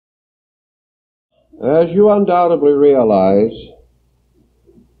As you undoubtedly realize,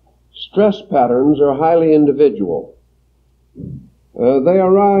 stress patterns are highly individual. They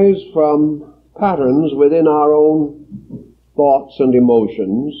arise from patterns within our own thoughts and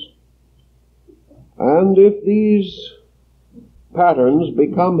emotions, and if these patterns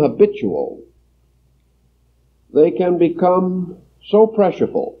become habitual, they can become so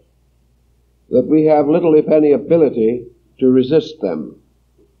pressureful that we have little, if any, ability to resist them.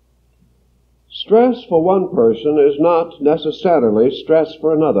 Stress for one person is not necessarily stress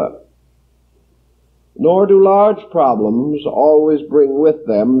for another, nor do large problems always bring with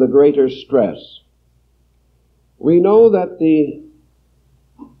them the greater stress. We know that the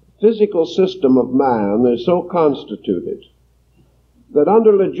physical system of man is so constituted that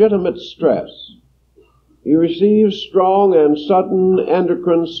under legitimate stress he receives strong and sudden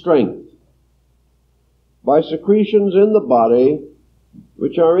endocrine strength by secretions in the body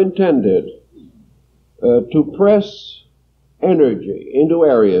which are intended to press energy into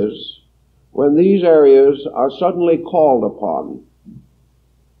areas when these areas are suddenly called upon.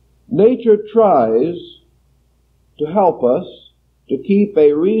 Nature tries to help us to keep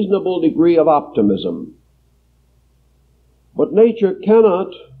a reasonable degree of optimism, but nature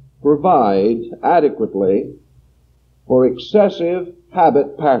cannot provide adequately for excessive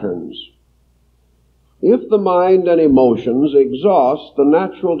habit patterns. If the mind and emotions exhaust the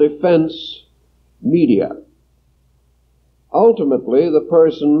natural defense media, ultimately the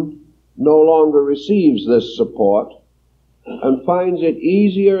person no longer receives this support and finds it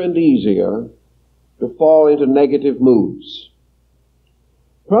easier and easier to fall into negative moods.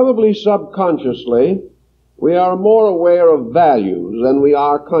 Probably subconsciously, we are more aware of values than we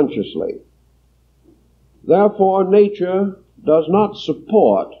are consciously. Therefore, nature does not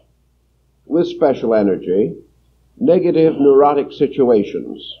support with special energy negative neurotic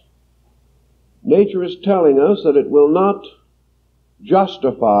situations. Nature is telling us that it will not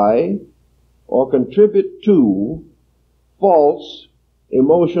justify or contribute to false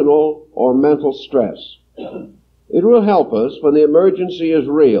emotional or mental stress. It will help us when the emergency is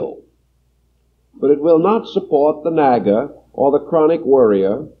real, but it will not support the nagger or the chronic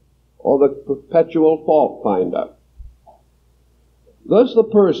worrier or the perpetual fault finder. Thus the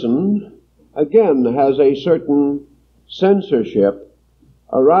person again has a certain censorship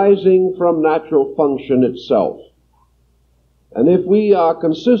arising from natural function itself. And if we are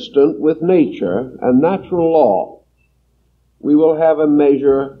consistent with nature and natural law, we will have a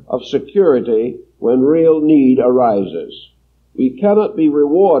measure of security when real need arises. We cannot be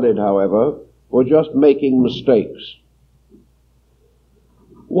rewarded, however, for just making mistakes.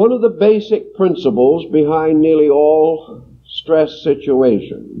 One of the basic principles behind nearly all stress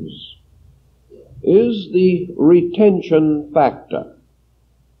situations is the retention factor.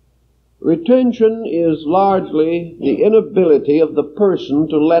 Retention is largely the inability of the person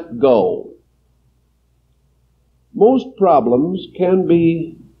to let go. Most problems can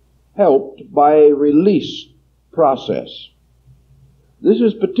be helped by a release process. This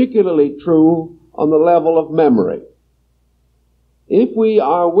is particularly true on the level of memory. If we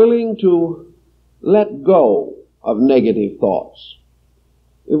are willing to let go of negative thoughts,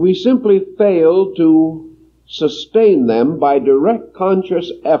 if we simply fail to sustain them by direct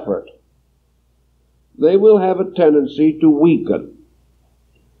conscious effort, they will have a tendency to weaken.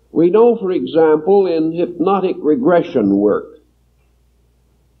 We know, for example, in hypnotic regression work,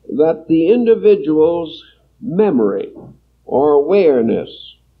 that the individual's memory or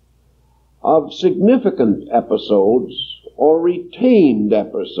awareness of significant episodes or retained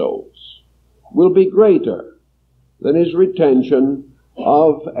episodes will be greater than his retention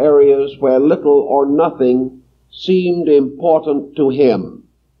of areas where little or nothing seemed important to him.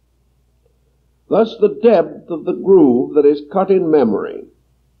 Thus, the depth of the groove that is cut in memory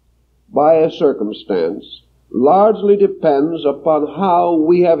by a circumstance largely depends upon how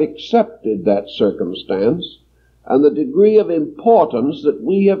we have accepted that circumstance and the degree of importance that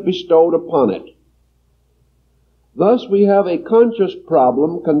we have bestowed upon it. Thus, we have a conscious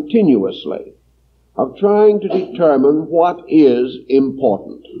problem continuously of trying to determine what is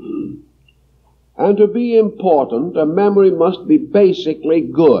important. And to be important, a memory must be basically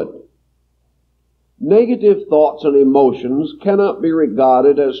good. Negative thoughts and emotions cannot be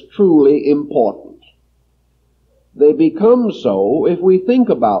regarded as truly important. They become so if we think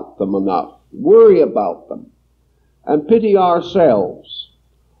about them enough, worry about them, and pity ourselves,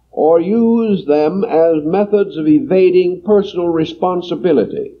 or use them as methods of evading personal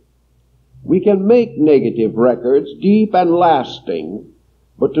responsibility. We can make negative records deep and lasting,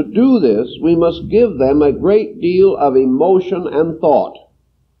 but to do this we must give them a great deal of emotion and thought.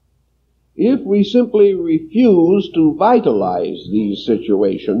 If we simply refuse to vitalize these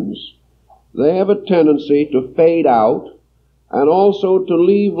situations, they have a tendency to fade out and also to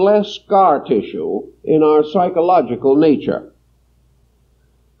leave less scar tissue in our psychological nature.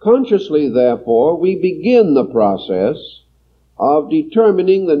 Consciously, therefore, we begin the process of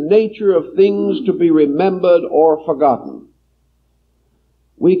determining the nature of things to be remembered or forgotten.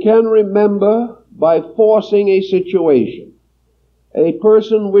 We can remember by forcing a situation. A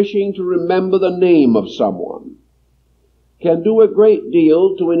person wishing to remember the name of someone can do a great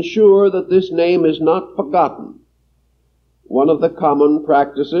deal to ensure that this name is not forgotten. One of the common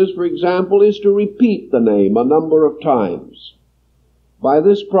practices, for example, is to repeat the name a number of times. By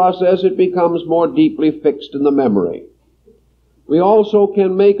this process, it becomes more deeply fixed in the memory. We also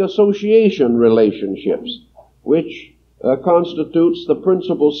can make association relationships, which constitutes the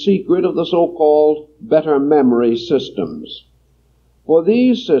principal secret of the so-called better memory systems. For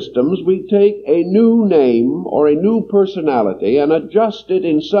these systems, we take a new name or a new personality and adjust it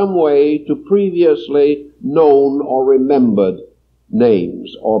in some way to previously known or remembered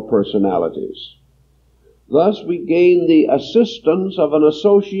names or personalities. Thus, we gain the assistance of an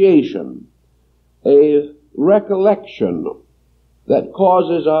association, a recollection that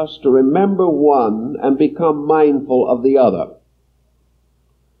causes us to remember one and become mindful of the other.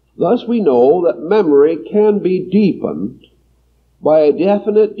 Thus, we know that memory can be deepened by a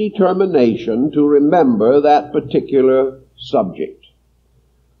definite determination to remember that particular subject.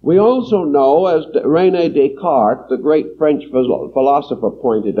 We also know, as René Descartes, the great French philosopher,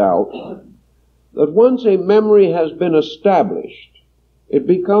 pointed out, that once a memory has been established, it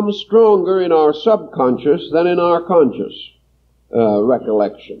becomes stronger in our subconscious than in our conscious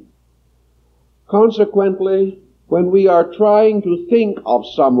recollection. Consequently, when we are trying to think of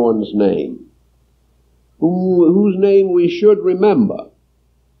someone's name, whose name we should remember,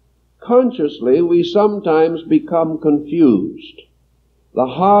 consciously we sometimes become confused. The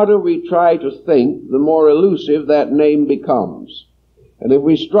harder we try to think, the more elusive that name becomes. And if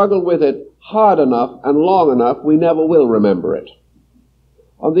we struggle with it hard enough and long enough, we never will remember it.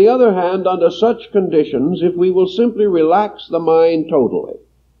 On the other hand, under such conditions, if we will simply relax the mind totally,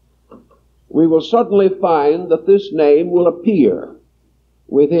 we will suddenly find that this name will appear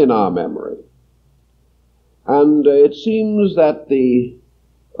within our memory. And it seems that the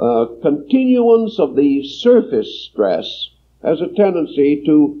continuance of the surface stress has a tendency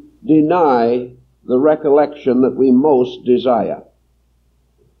to deny the recollection that we most desire.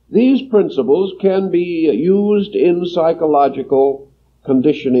 These principles can be used in psychological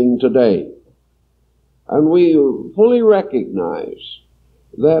conditioning today. And we fully recognize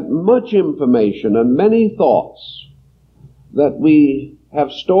that much information and many thoughts that we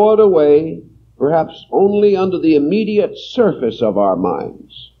have stored away, perhaps only under the immediate surface of our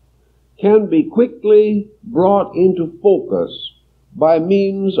minds, can be quickly brought into focus by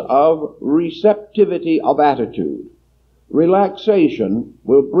means of receptivity of attitude. Relaxation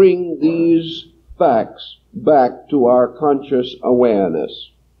will bring these facts back to our conscious awareness.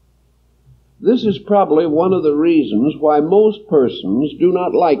 This is probably one of the reasons why most persons do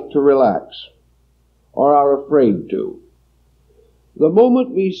not like to relax or are afraid to. The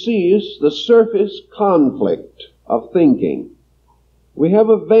moment we seize the surface conflict of thinking, we have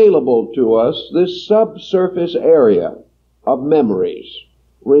available to us this subsurface area of memories,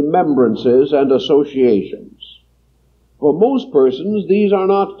 remembrances, and associations. For most persons, these are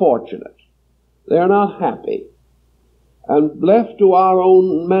not fortunate. They are not happy. And left to our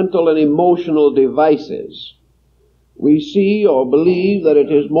own mental and emotional devices, we see or believe that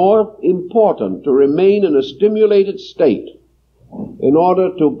it is more important to remain in a stimulated state in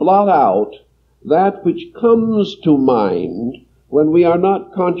order to blot out that which comes to mind when we are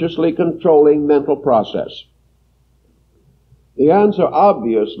not consciously controlling mental process. The answer,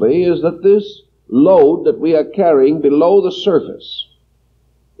 obviously, is that this load that we are carrying below the surface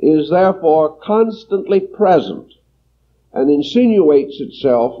is therefore constantly present and insinuates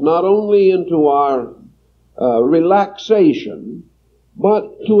itself not only into our relaxation,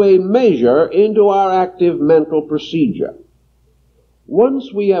 but to a measure into our active mental procedure.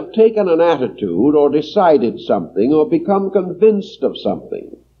 Once we have taken an attitude or decided something or become convinced of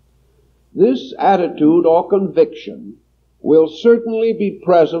something, this attitude or conviction will certainly be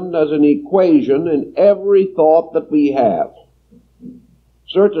present as an equation in every thought that we have.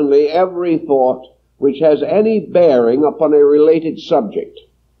 Certainly every thought which has any bearing upon a related subject.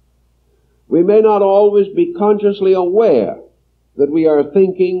 We may not always be consciously aware that we are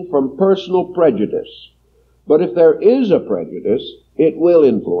thinking from personal prejudice, but if there is a prejudice, it will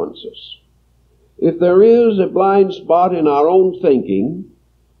influence us. If there is a blind spot in our own thinking,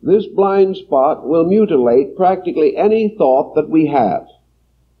 This blind spot will mutilate practically any thought that we have.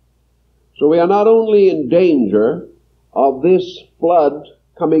 So we are not only in danger of this flood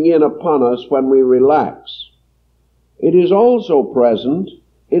coming in upon us when we relax, it is also present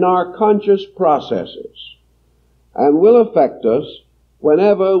in our conscious processes and will affect us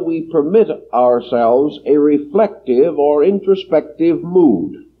whenever we permit ourselves a reflective or introspective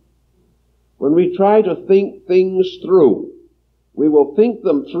mood. When we try to think things through, we will think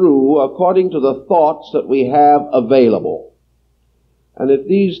them through according to the thoughts that we have available. And if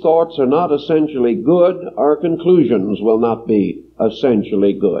these thoughts are not essentially good, our conclusions will not be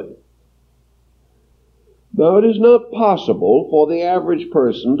essentially good. Now, it is not possible for the average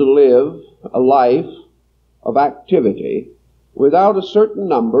person to live a life of activity without a certain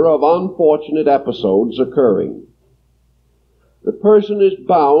number of unfortunate episodes occurring. The person is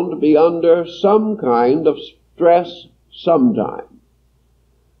bound to be under some kind of stress sometime.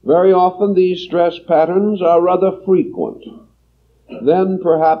 Very often these stress patterns are rather frequent. Then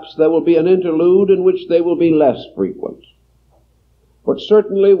perhaps there will be an interlude in which they will be less frequent. But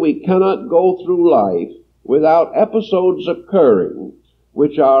certainly we cannot go through life without episodes occurring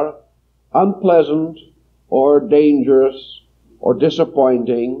which are unpleasant or dangerous or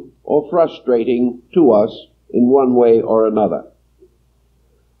disappointing or frustrating to us in one way or another.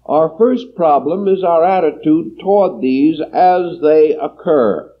 Our first problem is our attitude toward these as they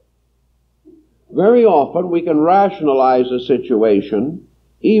occur. Very often we can rationalize a situation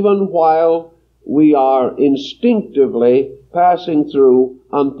even while we are instinctively passing through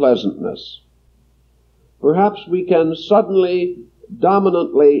unpleasantness. Perhaps we can suddenly,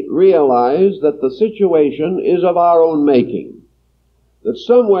 dominantly realize that the situation is of our own making, that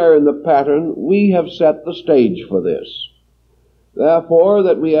somewhere in the pattern we have set the stage for this. Therefore,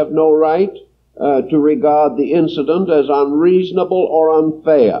 that we have no right to regard the incident as unreasonable or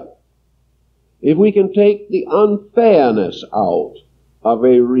unfair. If we can take the unfairness out of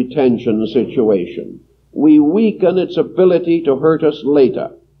a retention situation, we weaken its ability to hurt us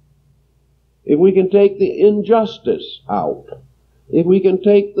later. If we can take the injustice out, if we can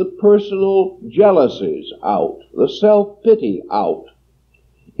take the personal jealousies out, the self-pity out,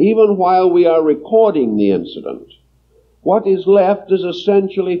 even while we are recording the incident, what is left is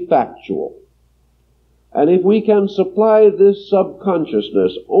essentially factual. And if we can supply this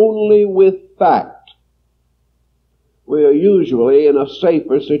subconsciousness only with fact, we are usually in a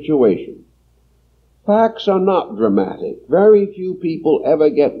safer situation. Facts are not dramatic. Very few people ever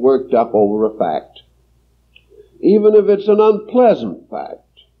get worked up over a fact, even if it's an unpleasant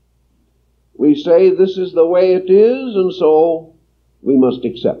fact. We say this is the way it is, and so we must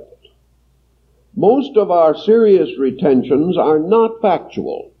accept it. Most of our serious retentions are not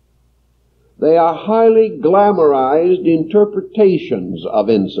factual. They are highly glamorized interpretations of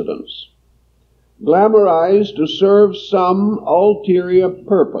incidents, glamorized to serve some ulterior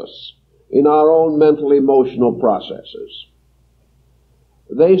purpose in our own mental emotional processes.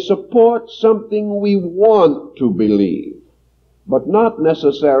 They support something we want to believe, but not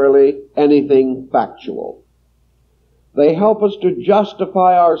necessarily anything factual. They help us to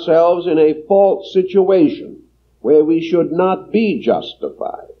justify ourselves in a false situation where we should not be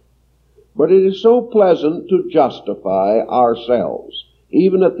justified. But it is so pleasant to justify ourselves,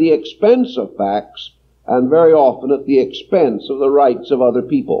 even at the expense of facts, and very often at the expense of the rights of other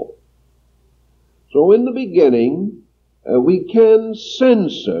people. So in the beginning, we can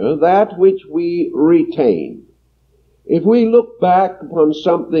censor that which we retain. If we look back upon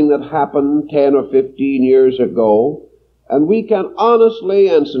something that happened 10 or 15 years ago, and we can honestly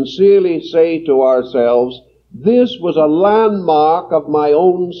and sincerely say to ourselves, this was a landmark of my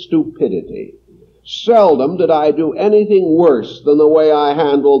own stupidity. Seldom did I do anything worse than the way I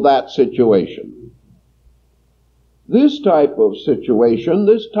handled that situation. This type of situation,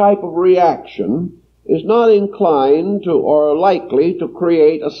 this type of reaction, is not inclined to or likely to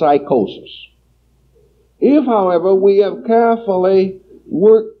create a psychosis. If, however, we have carefully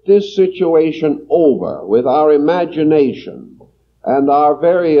worked this situation over with our imagination and our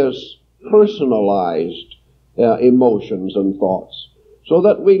various personalized emotions and thoughts, so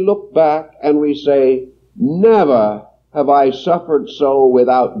that we look back and we say, never have I suffered so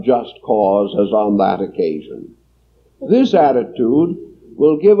without just cause as on that occasion. This attitude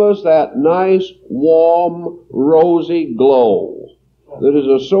will give us that nice, warm, rosy glow that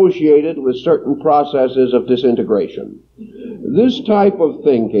is associated with certain processes of disintegration. This type of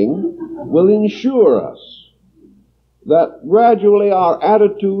thinking will ensure us that gradually our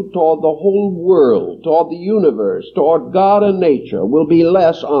attitude toward the whole world, toward the universe, toward God and nature will be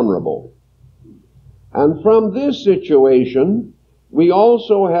less honorable. And from this situation, we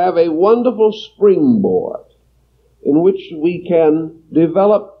also have a wonderful springboard in which we can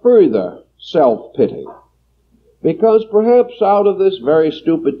develop further self-pity. Because perhaps out of this very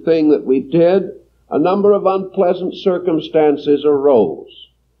stupid thing that we did, a number of unpleasant circumstances arose.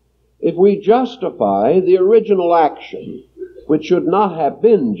 If we justify the original action, which should not have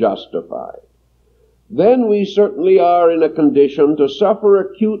been justified, then we certainly are in a condition to suffer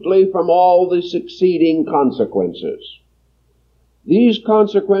acutely from all the succeeding consequences. These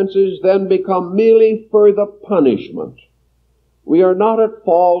consequences then become merely further punishment. We are not at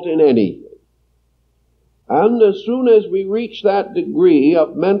fault in anything. And as soon as we reach that degree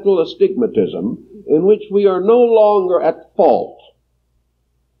of mental astigmatism in which we are no longer at fault,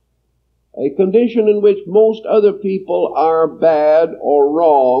 a condition in which most other people are bad or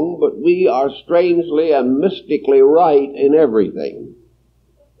wrong, but we are strangely and mystically right in everything.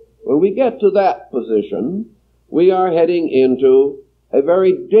 When we get to that position, we are heading into a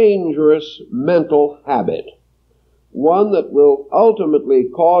very dangerous mental habit, one that will ultimately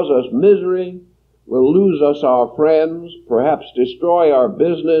cause us misery, will lose us our friends, perhaps destroy our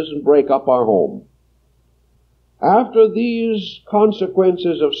business and break up our home. After these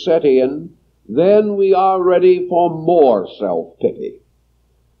consequences have set in, then we are ready for more self-pity,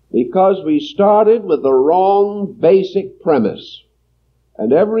 because we started with the wrong basic premise,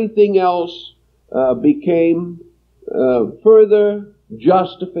 and everything else became further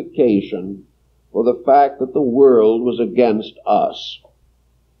justification for the fact that the world was against us.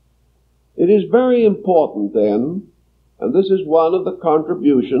 It is very important then, and this is one of the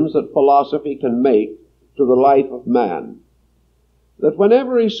contributions that philosophy can make to the life of man, that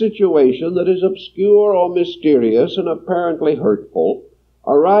whenever a situation that is obscure or mysterious and apparently hurtful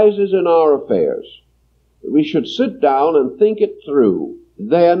arises in our affairs, we should sit down and think it through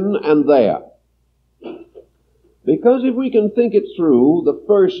then and there. Because if we can think it through the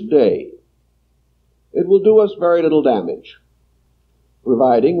first day, it will do us very little damage,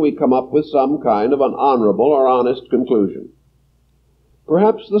 providing we come up with some kind of an honorable or honest conclusion.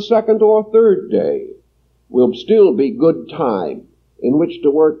 Perhaps the second or third day will still be good time in which to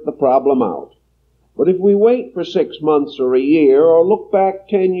work the problem out. But if we wait for 6 months or a year, or look back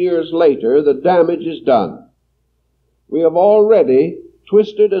 10 years later, the damage is done. We have already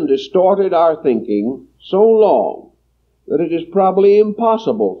twisted and distorted our thinking so long that it is probably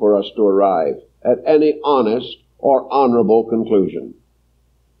impossible for us to arrive at any honest or honorable conclusion.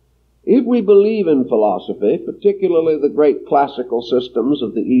 If we believe in philosophy, particularly the great classical systems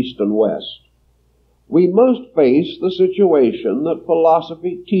of the East and West, we must face the situation that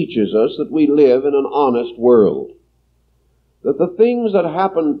philosophy teaches us that we live in an honest world, that the things that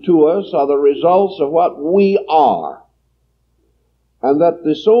happen to us are the results of what we are, and that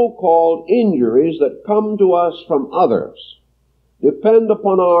the so-called injuries that come to us from others depend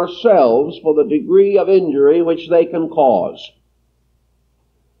upon ourselves for the degree of injury which they can cause.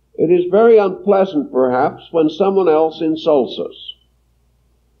 It is very unpleasant, perhaps, when someone else insults us.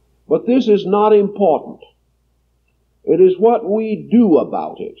 But this is not important. It is what we do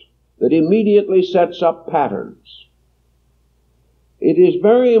about it that immediately sets up patterns. It is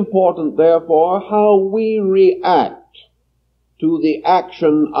very important, therefore, how we react to the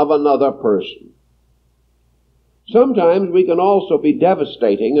action of another person. Sometimes we can also be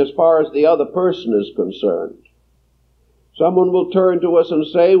devastating as far as the other person is concerned. Someone will turn to us and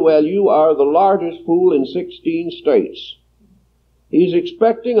say, well, you are the largest fool in 16 states. He's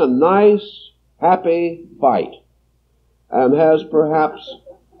expecting a nice, happy fight, and has perhaps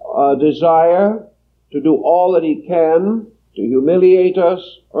a desire to do all that he can to humiliate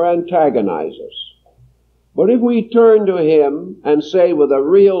us or antagonize us. But if we turn to him and say with a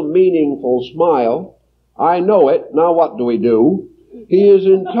real meaningful smile, I know it, now what do we do? He is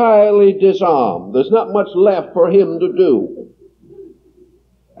entirely disarmed. There's not much left for him to do.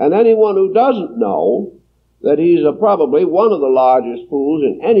 And anyone who doesn't know that he's probably one of the largest fools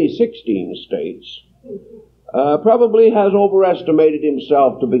in any 16 states probably has overestimated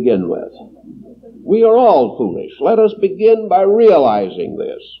himself to begin with. We are all foolish. Let us begin by realizing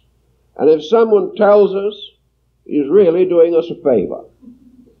this. And if someone tells us, he's really doing us a favor.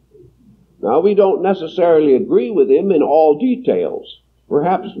 Now, we don't necessarily agree with him in all details.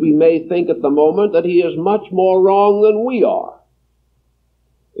 Perhaps we may think at the moment that he is much more wrong than we are.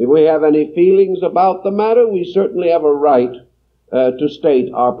 If we have any feelings about the matter, we certainly have a right to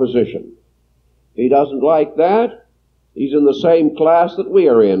state our position. If he doesn't like that, he's in the same class that we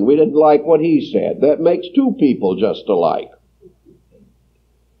are in. We didn't like what he said. That makes two people just alike.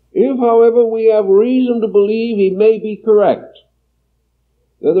 If, however, we have reason to believe he may be correct,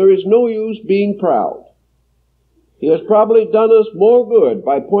 then there is no use being proud. He has probably done us more good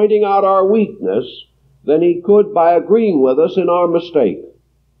by pointing out our weakness than he could by agreeing with us in our mistake.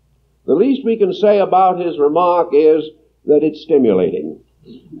 The least we can say about his remark is that it's stimulating.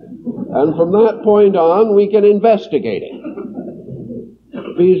 And from that point on, we can investigate it.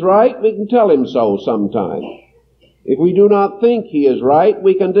 If he's right, we can tell him so sometime. If we do not think he is right,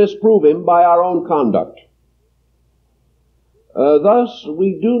 we can disprove him by our own conduct. Thus,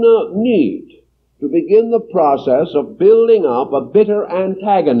 we do not need to begin the process of building up a bitter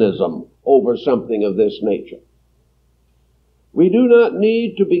antagonism over something of this nature. We do not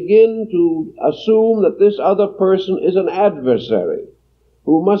need to begin to assume that this other person is an adversary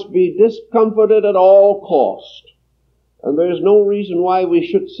who must be discomforted at all cost. And there is no reason why we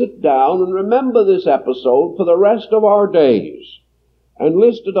should sit down and remember this episode for the rest of our days and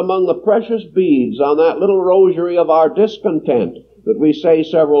list it among the precious beads on that little rosary of our discontent that we say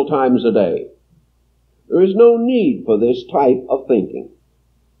several times a day. There is no need for this type of thinking.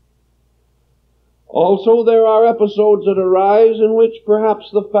 Also, there are episodes that arise in which perhaps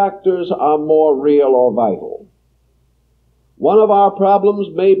the factors are more real or vital. One of our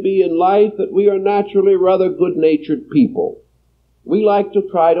problems may be in life that we are naturally rather good-natured people. We like to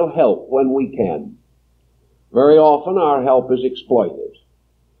try to help when we can. Very often our help is exploited.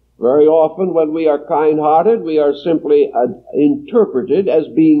 Very often when we are kind-hearted, we are simply interpreted as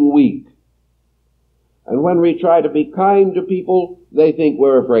being weak. And when we try to be kind to people, they think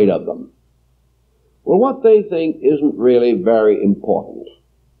we're afraid of them. Well, what they think isn't really very important.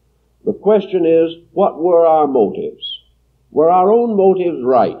 The question is, what were our motives? Were our own motives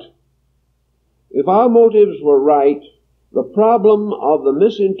right? If our motives were right, the problem of the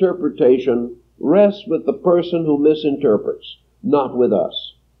misinterpretation rests with the person who misinterprets, not with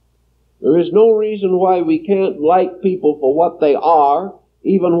us. There is no reason why we can't like people for what they are,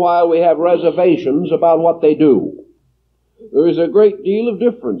 even while we have reservations about what they do. There is a great deal of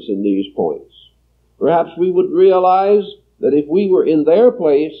difference in these points. Perhaps we would realize that if we were in their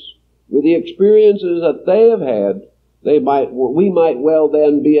place, with the experiences that they have had, we might well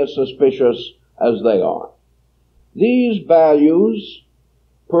then be as suspicious as they are. These values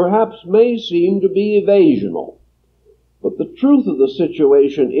perhaps may seem to be evasional, but the truth of the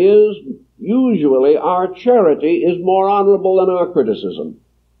situation is usually our charity is more honorable than our criticism.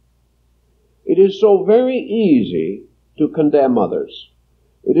 It is so very easy to condemn others.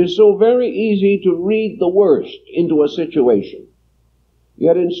 It is so very easy to read the worst into a situation.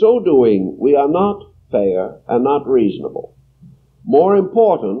 Yet in so doing, we are not fair and not reasonable. More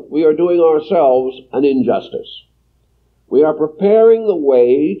important, we are doing ourselves an injustice. We are preparing the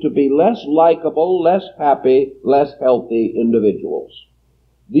way to be less likable, less happy, less healthy individuals.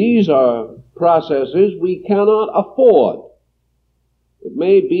 These are processes we cannot afford. It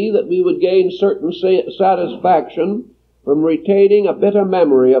may be that we would gain certain satisfaction from retaining a bitter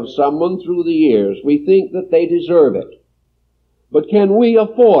memory of someone through the years. We think that they deserve it. But can we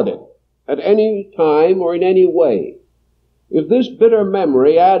afford it at any time or in any way? If this bitter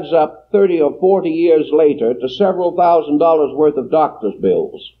memory adds up 30 or 40 years later to several $1,000s worth of doctor's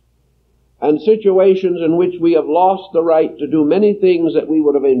bills, and situations in which we have lost the right to do many things that we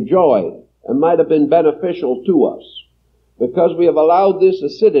would have enjoyed and might have been beneficial to us, because we have allowed this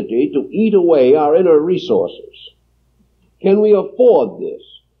acidity to eat away our inner resources, can we afford this?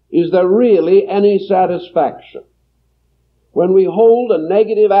 Is there really any satisfaction? When we hold a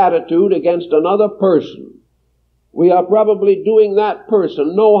negative attitude against another person, we are probably doing that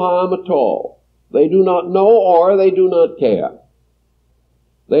person no harm at all. They do not know or they do not care.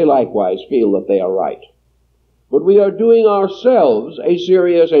 They likewise feel that they are right. But we are doing ourselves a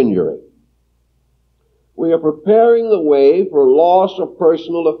serious injury. We are preparing the way for loss of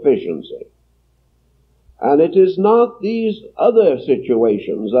personal efficiency. And it is not these other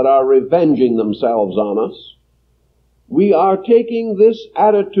situations that are revenging themselves on us. We are taking this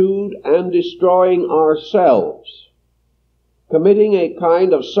attitude and destroying ourselves, committing a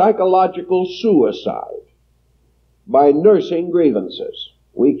kind of psychological suicide by nursing grievances.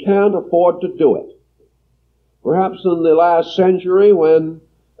 We can't afford to do it. Perhaps in the last century, when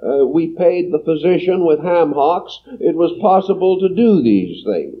we paid the physician with ham hocks, it was possible to do these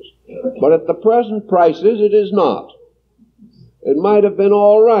things. But at the present prices, it is not. It might have been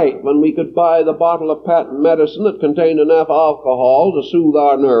all right when we could buy the bottle of patent medicine that contained enough alcohol to soothe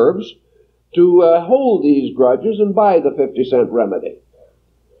our nerves, to hold these grudges and buy the 50-cent remedy.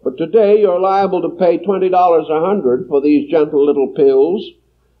 But today you're liable to pay $20 a hundred for these gentle little pills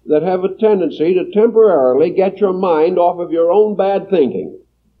that have a tendency to temporarily get your mind off of your own bad thinking.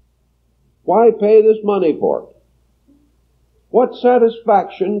 Why pay this money for it? What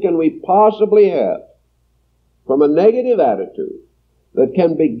satisfaction can we possibly have from a negative attitude that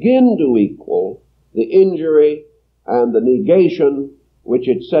can begin to equal the injury and the negation which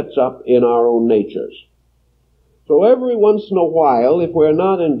it sets up in our own natures. So every once in a while, if we're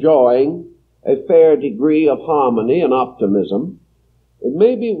not enjoying a fair degree of harmony and optimism, it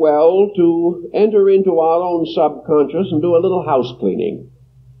may be well to enter into our own subconscious and do a little house cleaning.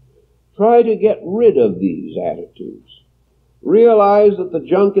 Try to get rid of these attitudes. Realize that the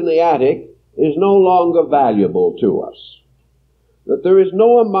junk in the attic is no longer valuable to us. That there is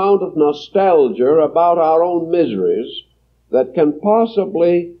no amount of nostalgia about our own miseries that can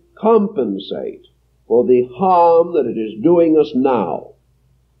possibly compensate for the harm that it is doing us now.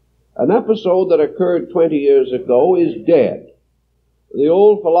 An episode that occurred 20 years ago is dead. The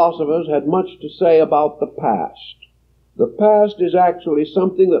old philosophers had much to say about the past. The past is actually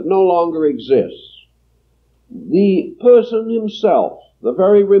something that no longer exists. The person himself, the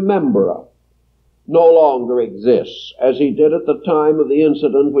very rememberer, no longer exists as he did at the time of the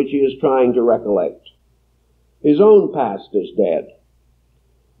incident which he is trying to recollect. His own past is dead.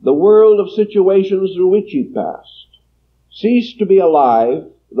 The world of situations through which he passed ceased to be alive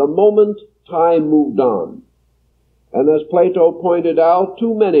the moment time moved on. And as Plato pointed out,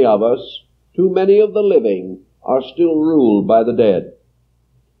 too many of us, too many of the living, are still ruled by the dead.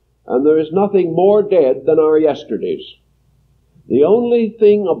 And there is nothing more dead than our yesterdays. The only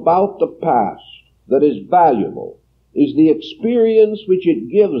thing about the past that is valuable is the experience which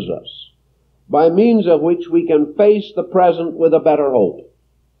it gives us, by means of which we can face the present with a better hope.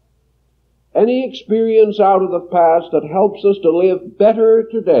 Any experience out of the past that helps us to live better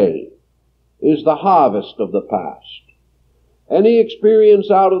today is the harvest of the past. Any experience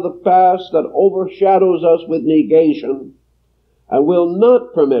out of the past that overshadows us with negation and will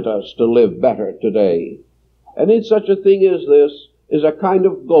not permit us to live better today, and in such a thing as this, is a kind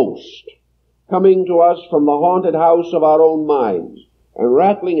of ghost coming to us from the haunted house of our own minds and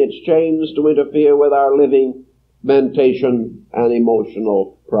rattling its chains to interfere with our living, mentation, and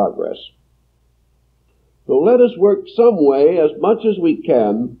emotional progress. So let us work some way, as much as we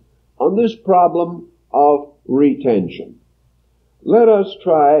can, on this problem of retention. Let us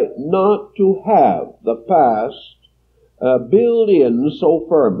try not to have the past build in so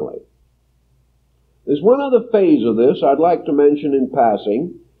firmly. There's one other phase of this I'd like to mention in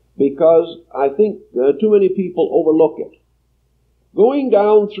passing, because I think too many people overlook it. Going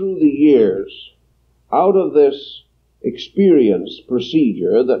down through the years, out of this experience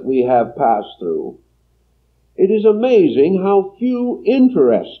procedure that we have passed through, it is amazing how few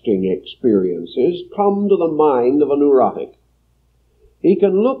interesting experiences come to the mind of a neurotic. He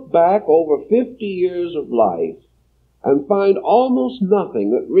can look back over 50 years of life and find almost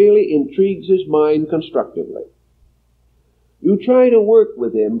nothing that really intrigues his mind constructively. You try to work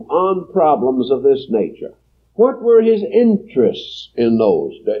with him on problems of this nature. What were his interests in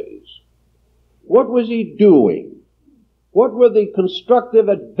those days? What was he doing? What were the constructive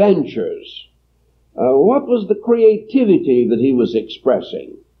adventures? What was the creativity that he was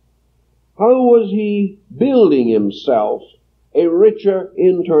expressing? How was he building himself a richer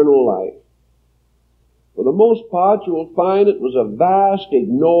internal life? For the most part, you will find it was a vast,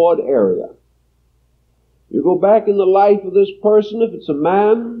 ignored area. You go back in the life of this person, if it's a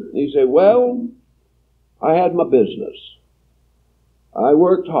man, you say, well, I had my business. I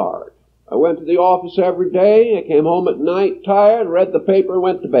worked hard. I went to the office every day. I came home at night tired, read the paper, and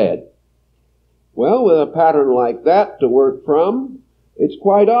went to bed. Well, with a pattern like that to work from, it's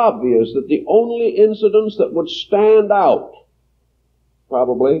quite obvious that the only incidents that would stand out,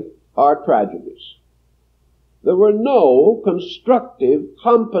 probably, are tragedies. There were no constructive,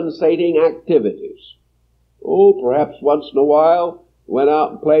 compensating activities. Oh, perhaps once in a while, went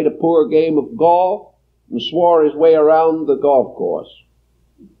out and played a poor game of golf and swore his way around the golf course.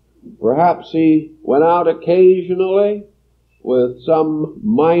 Perhaps he went out occasionally with some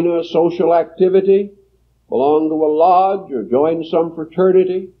minor social activity, belonged to a lodge or joined some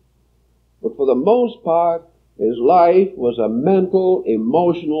fraternity. But for the most part, his life was a mental,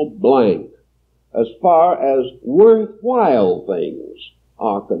 emotional blank as far as worthwhile things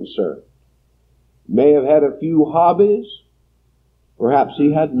are concerned. May have had a few hobbies. Perhaps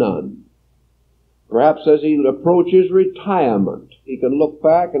he had none. Perhaps as he approaches retirement, he can look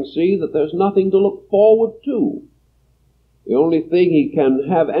back and see that there's nothing to look forward to. The only thing he can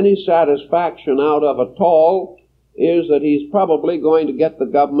have any satisfaction out of at all is that he's probably going to get the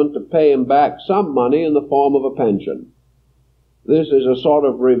government to pay him back some money in the form of a pension. This is a sort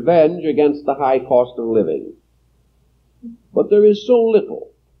of revenge against the high cost of living. But there is so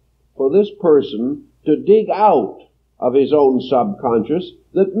little for this person to dig out of his own subconscious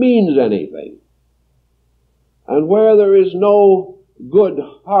that means anything. and where there is no good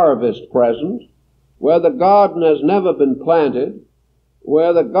harvest present, where the garden has never been planted,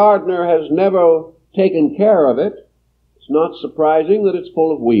 where the gardener has never taken care of it, it's not surprising that it's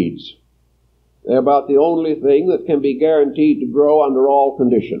full of weeds. They're about the only thing that can be guaranteed to grow under all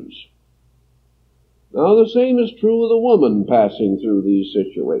conditions. Now, the same is true of the woman passing through these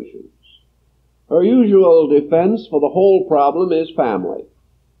situations. Her usual defense for the whole problem is family.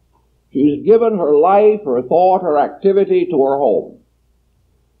 She's given her life, her thought, her activity to her home.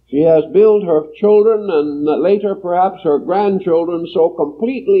 She has built her children and later perhaps her grandchildren so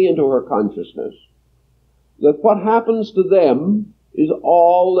completely into her consciousness that what happens to them is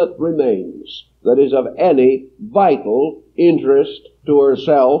all that remains, that is of any vital interest to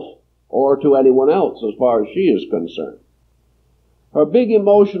herself or to anyone else as far as she is concerned. Her big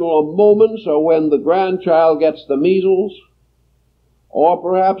emotional moments are when the grandchild gets the measles, or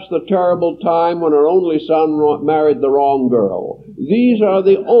perhaps the terrible time when her only son married the wrong girl. These are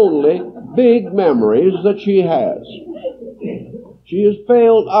the only big memories that she has. She has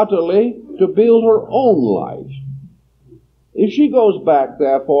failed utterly to build her own life. If she goes back,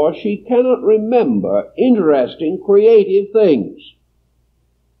 therefore, she cannot remember interesting, creative things.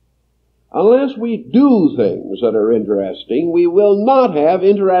 Unless we do things that are interesting, we will not have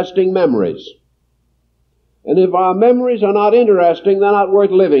interesting memories. And if our memories are not interesting, they're not worth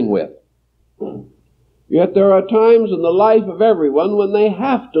living with. Yet there are times in the life of everyone when they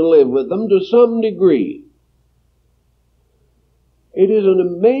have to live with them to some degree. It is an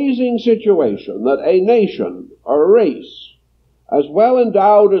amazing situation that a nation or a race, as well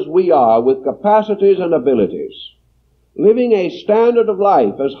endowed as we are with capacities and abilities, living a standard of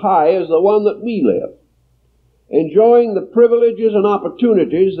life as high as the one that we live, enjoying the privileges and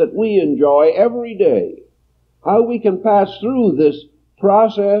opportunities that we enjoy every day, how we can pass through this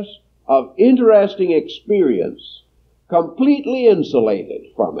process of interesting experience completely insulated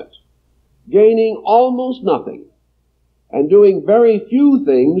from it, gaining almost nothing, and doing very few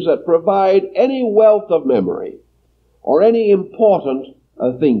things that provide any wealth of memory or any important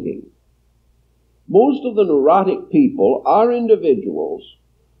thinking. Most of the neurotic people are individuals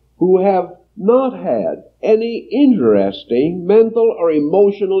who have not had any interesting mental or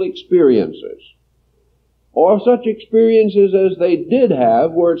emotional experiences, or such experiences as they did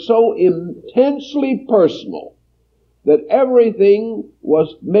have were so intensely personal that everything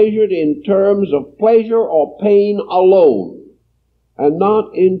was measured in terms of pleasure or pain alone, and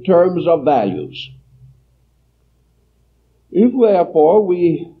not in terms of values. If, therefore,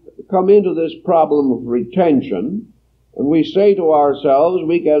 we come into this problem of retention, and we say to ourselves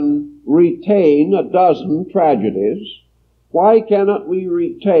we can retain a dozen tragedies, why cannot we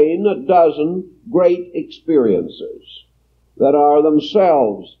retain a dozen great experiences that are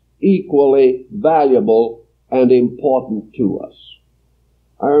themselves equally valuable and important to us?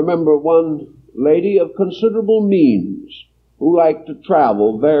 I remember one lady of considerable means who liked to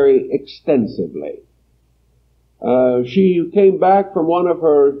travel very extensively. She came back from one of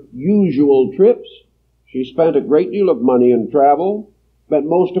her usual trips. She spent a great deal of money in travel, spent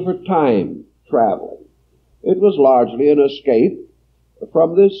most of her time traveling. It was largely an escape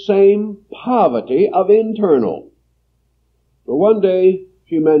from this same poverty of internal. So one day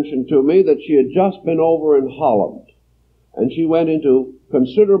she mentioned to me that she had just been over in Holland, and she went into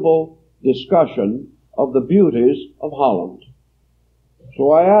considerable discussion of the beauties of Holland.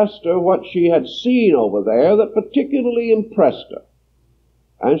 So I asked her what she had seen over there that particularly impressed her.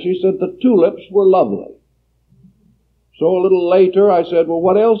 And she said the tulips were lovely. So a little later I said, well,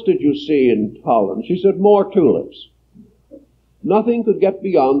 what else did you see in Holland? She said, more tulips. Nothing could get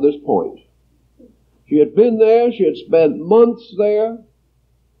beyond this point. She had been there, she had spent months there,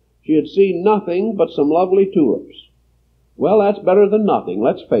 she had seen nothing but some lovely tulips. Well, that's better than nothing,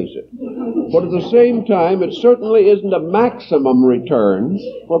 let's face it. But at the same time, it certainly isn't a maximum return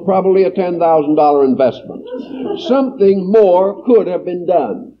for probably a $10,000 investment. Something more could have been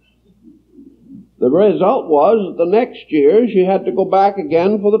done. The result was that the next year she had to go back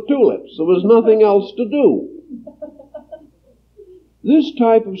again for the tulips. There was nothing else to do. This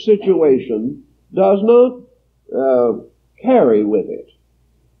type of situation does not carry with it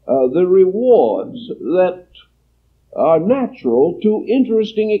the rewards that are natural to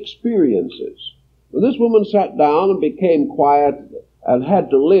interesting experiences. When this woman sat down and became quiet and had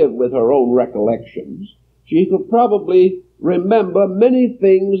to live with her own recollections, she could probably remember many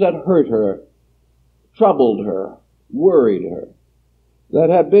things that hurt her, troubled her, worried her, that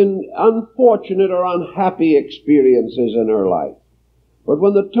had been unfortunate or unhappy experiences in her life. But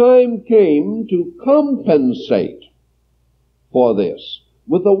when the time came to compensate for this,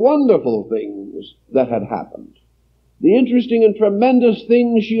 with the wonderful things that had happened, the interesting and tremendous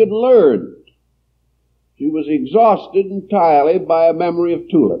things she had learned. She was exhausted entirely by a memory of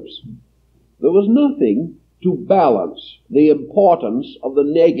tulips. There was nothing to balance the importance of the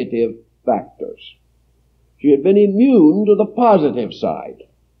negative factors. She had been immune to the positive side.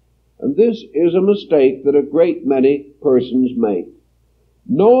 And this is a mistake that a great many persons make.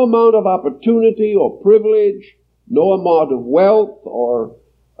 No amount of opportunity or privilege, no amount of wealth or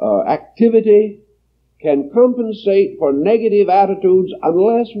activity can compensate for negative attitudes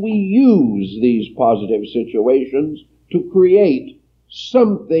unless we use these positive situations to create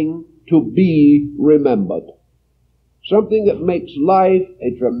something to be remembered. Something that makes life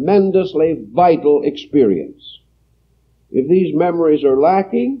a tremendously vital experience. If these memories are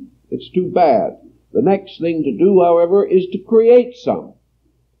lacking, it's too bad. The next thing to do, however, is to create some.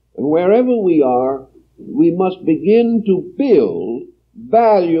 And wherever we are, we must begin to build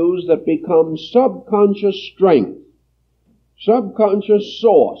values that become subconscious strength, subconscious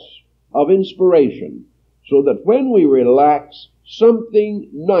source of inspiration, so that when we relax, something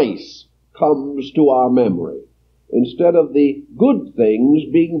nice comes to our memory, instead of the good things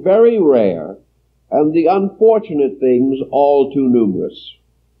being very rare and the unfortunate things all too numerous.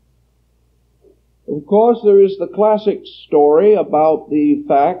 Of course, there is the classic story about the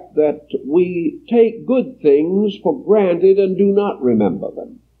fact that we take good things for granted and do not remember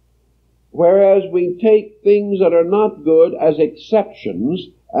them, whereas we take things that are not good as exceptions,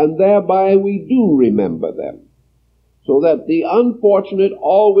 and thereby we do remember them, so that the unfortunate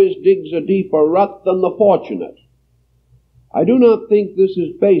always digs a deeper rut than the fortunate. I do not think this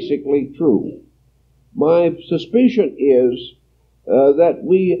is basically true. My suspicion is that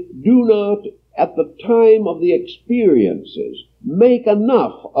we do not, at the time of the experiences, make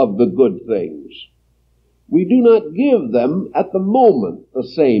enough of the good things. We do not give them at the moment the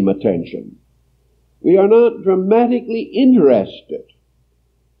same attention. We are not dramatically interested.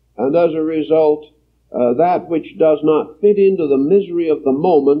 And as a result, that which does not fit into the misery of the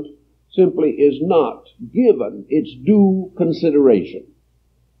moment simply is not given its due consideration.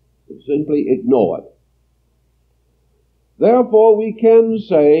 It's simply ignored. Therefore, we can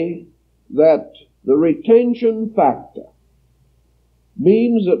say that the retention factor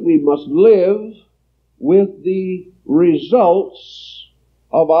means that we must live with the results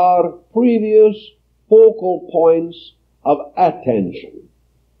of our previous focal points of attention.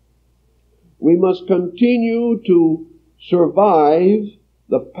 We must continue to survive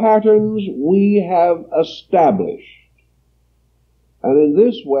the patterns we have established. And in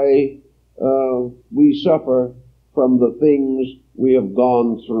this way, we suffer from the things we have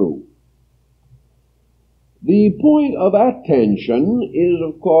gone through. The point of attention is,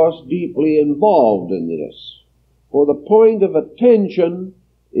 of course, deeply involved in this, for the point of attention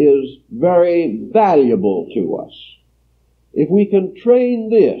is very valuable to us. If we can train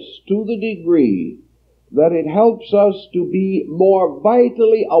this to the degree that it helps us to be more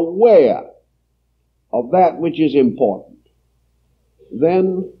vitally aware of that which is important,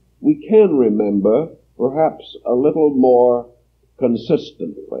 then we can remember perhaps a little more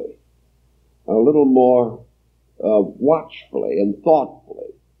consistently, a little more watchfully and thoughtfully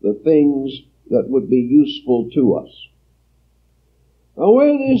the things that would be useful to us. Now,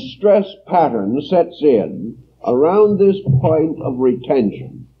 where this stress pattern sets in around this point of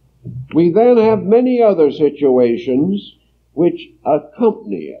retention, we then have many other situations which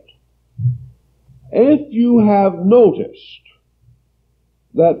accompany it. If you have noticed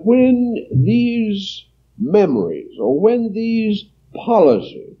that when these memories or when these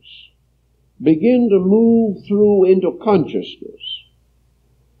policies begin to move through into consciousness,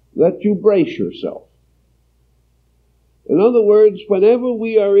 that you brace yourself. In other words, whenever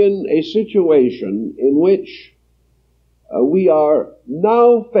we are in a situation in which we are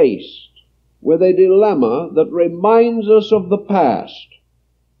now faced with a dilemma that reminds us of the past,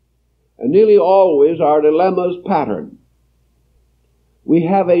 and nearly always our dilemmas pattern, we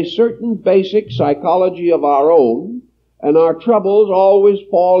have a certain basic psychology of our own, and our troubles always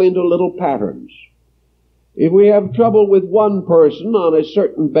fall into little patterns. If we have trouble with one person on a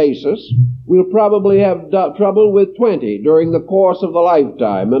certain basis, we'll probably have trouble with 20 during the course of the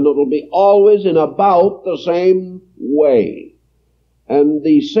lifetime, and it'll be always in about the same way. And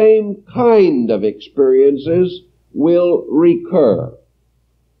the same kind of experiences will recur.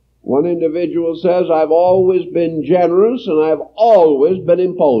 One individual says, I've always been generous and I've always been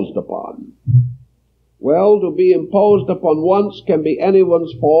imposed upon. Well, to be imposed upon once can be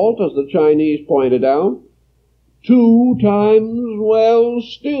anyone's fault, as the Chinese pointed out. 2 times, well,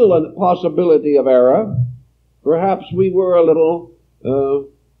 still a possibility of error. Perhaps we were a little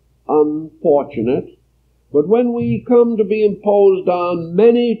unfortunate. But when we come to be imposed on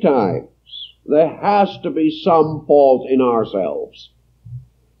many times, there has to be some fault in ourselves.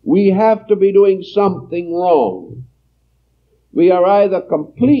 We have to be doing something wrong. We are either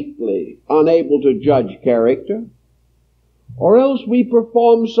completely unable to judge character, or else we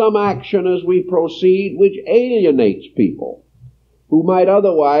perform some action as we proceed which alienates people who might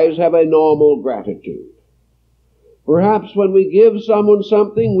otherwise have a normal gratitude. Perhaps when we give someone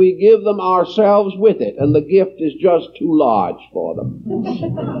something, we give them ourselves with it, and the gift is just too large for them.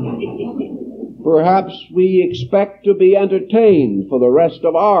 Perhaps we expect to be entertained for the rest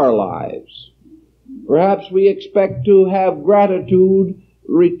of our lives. Perhaps we expect to have gratitude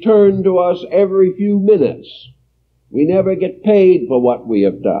returned to us every few minutes. We never get paid for what we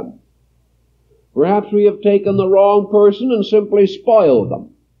have done. Perhaps we have taken the wrong person and simply spoiled them.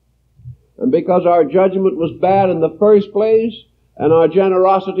 And because our judgment was bad in the first place, and our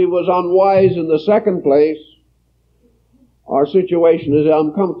generosity was unwise in the second place, our situation is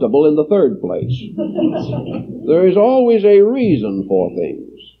uncomfortable in the third place. There is always a reason for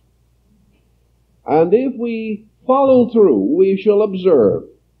things. And if we follow through, we shall observe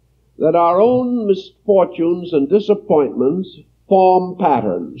that our own misfortunes and disappointments form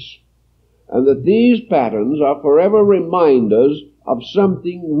patterns, and that these patterns are forever reminders of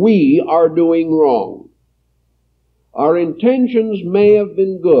something we are doing wrong. Our intentions may have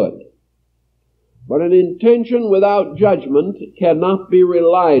been good, but an intention without judgment cannot be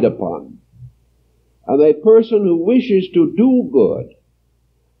relied upon. And a person who wishes to do good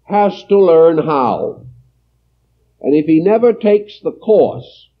has to learn how. And if he never takes the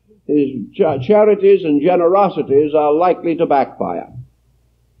course, his charities and generosities are likely to backfire.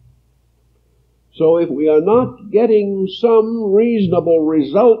 So if we are not getting some reasonable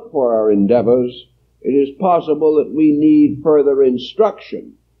result for our endeavors, it is possible that we need further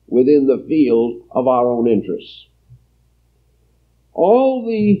instruction within the field of our own interests. All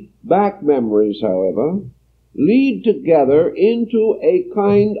the back memories, however, lead together into a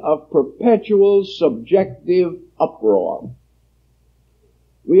kind of perpetual subjective uproar.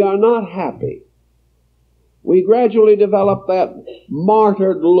 We are not happy. We gradually develop that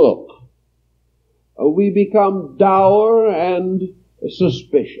martyred look. We become dour and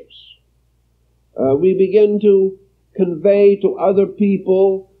suspicious. We begin to convey to other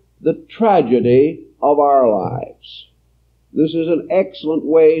people the tragedy of our lives. This is an excellent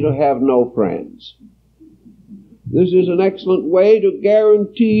way to have no friends. This is an excellent way to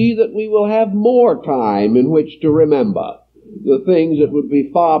guarantee that we will have more time in which to remember the things that would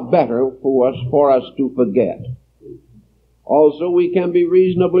be far better for us to forget. Also, we can be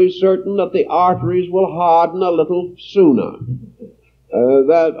reasonably certain that the arteries will harden a little sooner,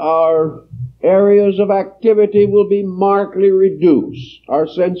 that our areas of activity will be markedly reduced, our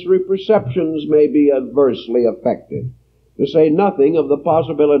sensory perceptions may be adversely affected, to say nothing of the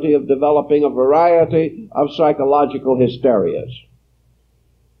possibility of developing a variety of psychological hysterias.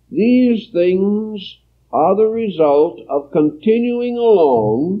 These things are the result of continuing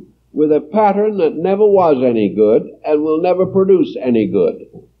along with a pattern that never was any good and will never produce any good.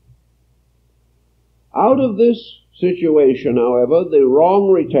 Out of this situation, however, the wrong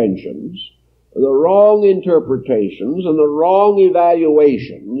retentions, the wrong interpretations, and the wrong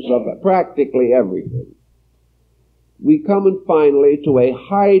evaluations of practically everything, we come finally to a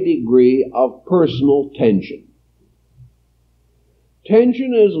high degree of personal tension.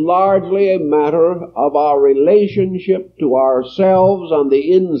 Tension is largely a matter of our relationship to ourselves on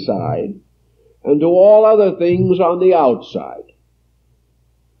the inside and to all other things on the outside.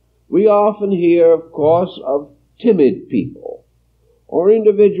 We often hear, of course, of timid people or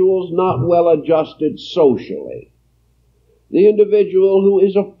individuals not well adjusted socially. The individual who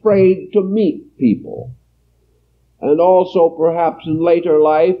is afraid to meet people, and also perhaps in later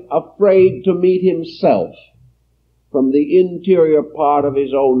life afraid to meet himself from the interior part of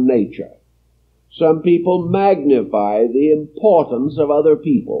his own nature. Some people magnify the importance of other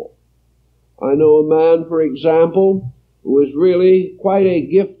people. I know a man, for example, who is really quite a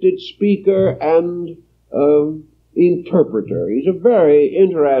gifted speaker and interpreter. He's a very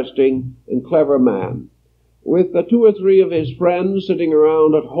interesting and clever man. With the two or three of his friends sitting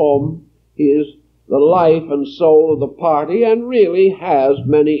around at home, he is the life and soul of the party and really has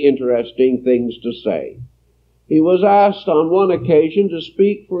many interesting things to say. He was asked on one occasion to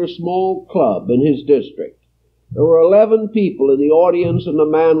speak for a small club in his district. There were 11 people in the audience and the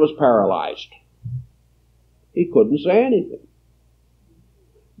man was paralyzed. He couldn't say anything.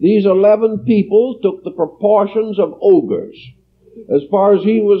 These 11 people took the proportions of ogres. As far as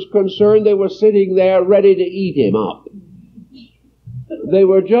he was concerned, they were sitting there ready to eat him up. They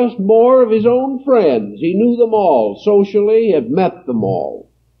were just more of his own friends. He knew them all. Socially, he had met them all.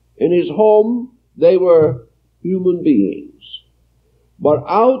 In his home, they were human beings. But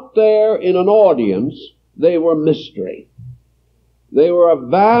out there in an audience, they were mystery. They were a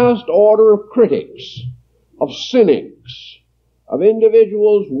vast order of critics, of cynics, of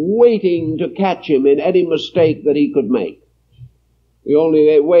individuals waiting to catch him in any mistake that he could make. The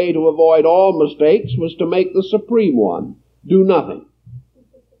only way to avoid all mistakes was to make the supreme one do nothing.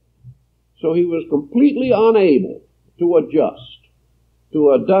 So he was completely unable to adjust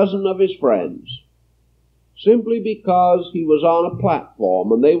to a dozen of his friends, simply because he was on a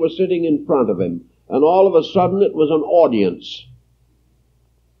platform and they were sitting in front of him, and all of a sudden it was an audience.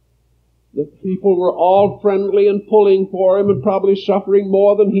 The people were all friendly and pulling for him and probably suffering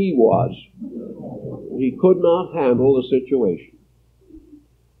more than he was. He could not handle the situation.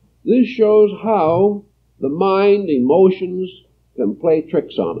 This shows how the mind, emotions, can play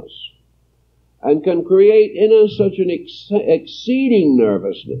tricks on us and can create in us such an exceeding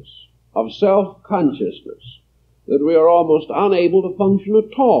nervousness of self-consciousness that we are almost unable to function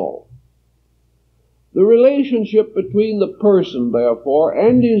at all. The relationship between the person, therefore,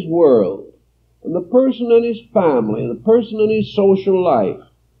 and his world, and the person and his family, and the person and his social life,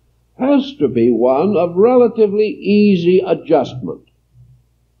 has to be one of relatively easy adjustment.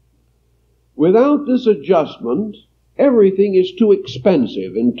 Without this adjustment, everything is too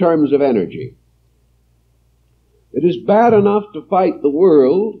expensive in terms of energy. It is bad enough to fight the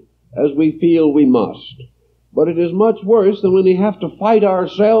world as we feel we must, but it is much worse than when we have to fight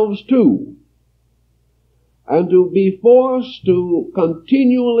ourselves too. And to be forced to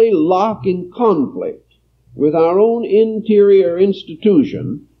continually lock in conflict with our own interior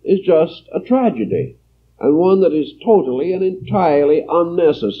institution is just a tragedy, and one that is totally and entirely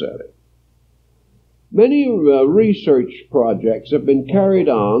unnecessary. Many research projects have been carried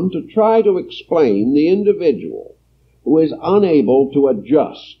on to try to explain the individual who is unable to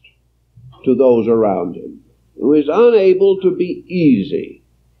adjust to those around him, who is unable to be easy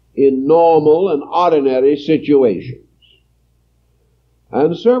in normal and ordinary situations.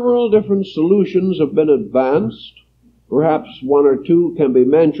 And several different solutions have been advanced. Perhaps one or two can be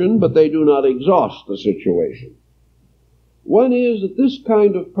mentioned, but they do not exhaust the situation. One is that this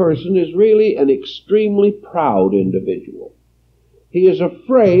kind of person is really an extremely proud individual. He is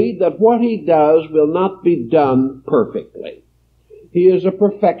afraid that what he does will not be done perfectly. He is a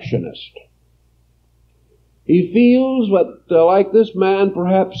perfectionist. He feels what, like this man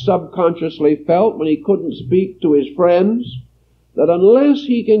perhaps subconsciously felt when he couldn't speak to his friends, that unless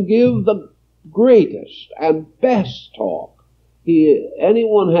he can give the greatest and best talk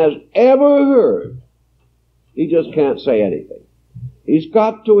anyone has ever heard, he just can't say anything. He's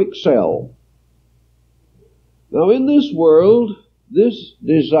got to excel. Now in this world, this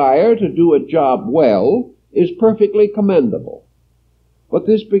desire to do a job well is perfectly commendable. But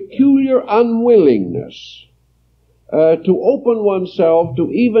this peculiar unwillingness to open oneself to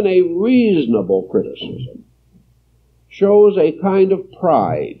even a reasonable criticism shows a kind of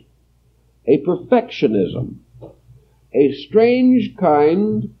pride, a perfectionism, a strange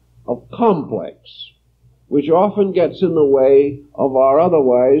kind of complex, which often gets in the way of our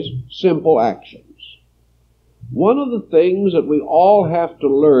otherwise simple actions. One of the things that we all have to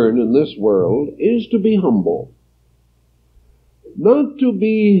learn in this world is to be humble. Not to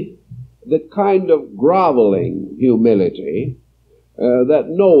be the kind of groveling humility that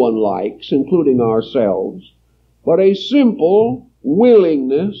no one likes, including ourselves, but a simple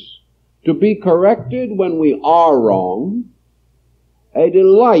willingness to be corrected when we are wrong, a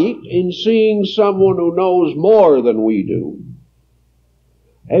delight in seeing someone who knows more than we do,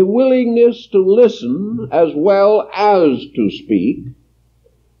 a willingness to listen as well as to speak,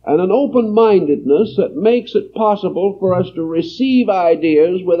 and an open-mindedness that makes it possible for us to receive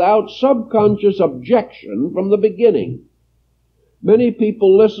ideas without subconscious objection from the beginning. Many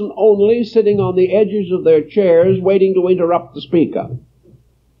people listen only sitting on the edges of their chairs waiting to interrupt the speaker.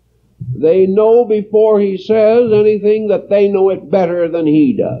 They know before he says anything that they know it better than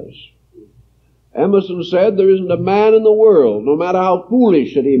he does. Emerson said, there isn't a man in the world, no matter how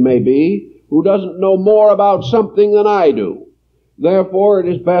foolish that he may be, who doesn't know more about something than I do. Therefore, it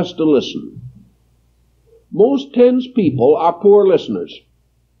is best to listen. Most tense people are poor listeners.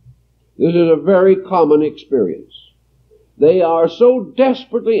 This is a very common experience. They are so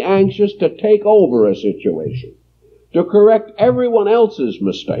desperately anxious to take over a situation, to correct everyone else's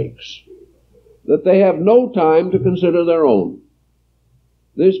mistakes, that they have no time to consider their own.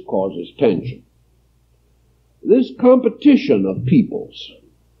 This causes tension. This competition of peoples,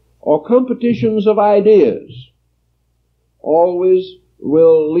 or competitions of ideas, always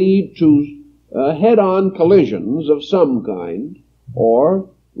will lead to head-on collisions of some kind, or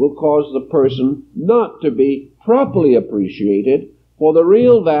will cause the person not to be properly appreciated for the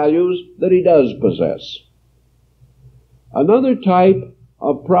real values that he does possess. Another type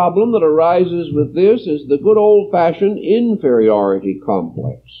of problem that arises with this is the good old-fashioned inferiority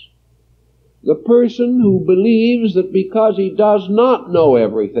complex. The person who believes that because he does not know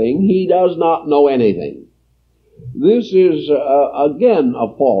everything, he does not know anything. This is, again,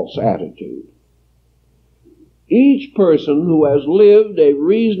 a false attitude. Each person who has lived a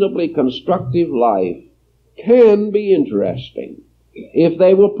reasonably constructive life can be interesting if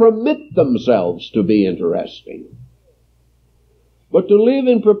they will permit themselves to be interesting. But to live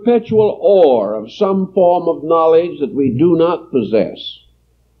in perpetual awe of some form of knowledge that we do not possess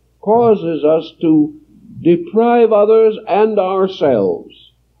causes us to deprive others and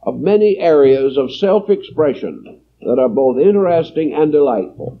ourselves of many areas of self-expression that are both interesting and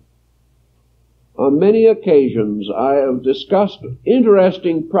delightful. On many occasions I have discussed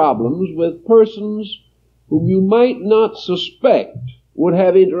interesting problems with persons whom you might not suspect would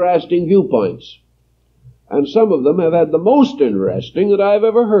have interesting viewpoints. And some of them have had the most interesting that I've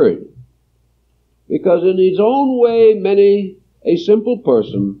ever heard. Because in his own way, a simple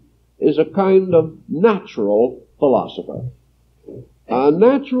person is a kind of natural philosopher. A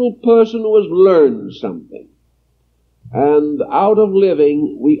natural person who has learned something. And out of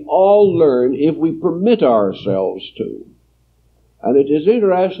living, we all learn if we permit ourselves to. And it is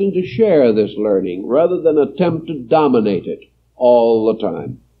interesting to share this learning rather than attempt to dominate it all the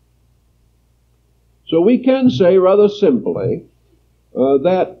time. So we can say rather simply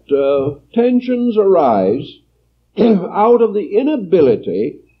that tensions arise out of the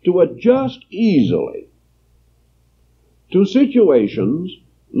inability to adjust easily to situations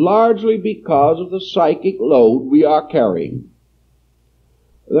largely because of the psychic load we are carrying.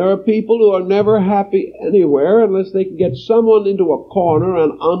 There are people who are never happy anywhere unless they can get someone into a corner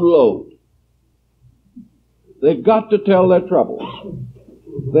and unload. They've got to tell their troubles.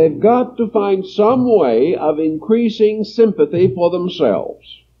 They've got to find some way of increasing sympathy for themselves.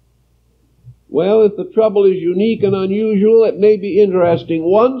 Well, if the trouble is unique and unusual, it may be interesting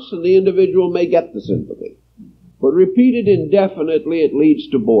once and the individual may get the sympathy. But repeated indefinitely, it leads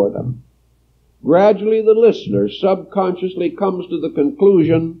to boredom. Gradually, the listener subconsciously comes to the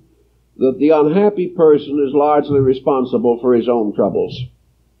conclusion that the unhappy person is largely responsible for his own troubles.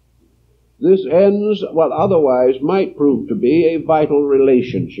 This ends what otherwise might prove to be a vital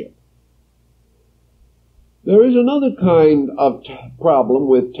relationship. There is another kind of problem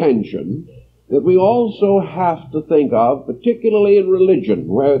with tension that we also have to think of, particularly in religion,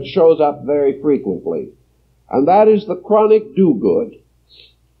 where it shows up very frequently. And that is the chronic do-good.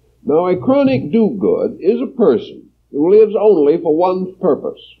 Now, a chronic do-good is a person who lives only for one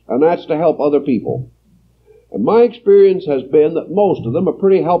purpose, and that's to help other people. And my experience has been that most of them are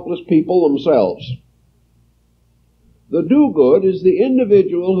pretty helpless people themselves. The do-good is the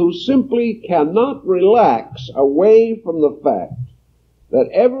individual who simply cannot relax away from the fact that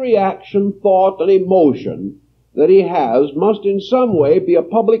every action, thought, and emotion that he has must in some way be a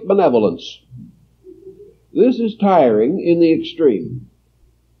public benevolence. This is tiring in the extreme.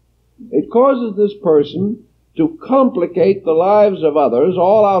 It causes this person to complicate the lives of others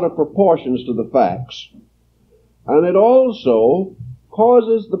all out of proportions to the facts. And it also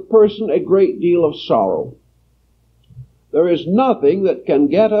causes the person a great deal of sorrow. There is nothing that can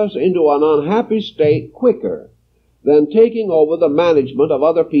get us into an unhappy state quicker than taking over the management of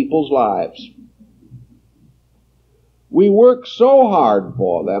other people's lives. We work so hard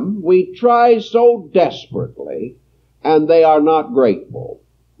for them, we try so desperately, and they are not grateful.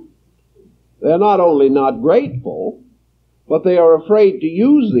 They're not only not grateful, but they are afraid to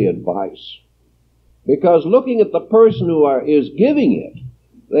use the advice. Because looking at the person who is giving it,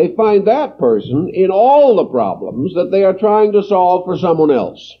 they find that person in all the problems that they are trying to solve for someone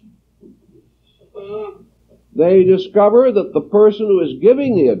else. They discover that the person who is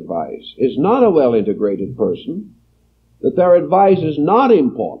giving the advice is not a well-integrated person, that their advice is not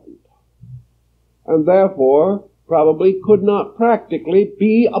important, and therefore probably could not practically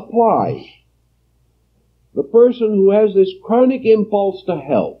be applied. The person who has this chronic impulse to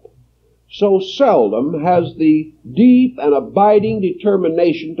help so seldom has the deep and abiding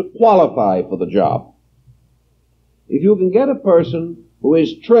determination to qualify for the job. If you can get a person who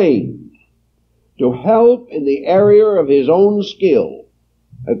is trained to help in the area of his own skill,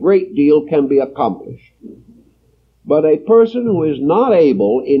 a great deal can be accomplished. But a person who is not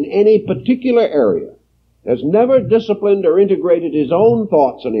able in any particular area, has never disciplined or integrated his own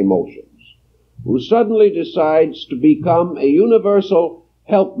thoughts and emotions, who suddenly decides to become a universal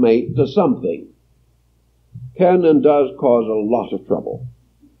helpmate to something can and does cause a lot of trouble,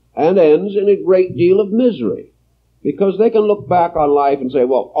 and ends in a great deal of misery, because they can look back on life and say,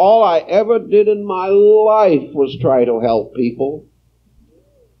 well, all I ever did in my life was try to help people.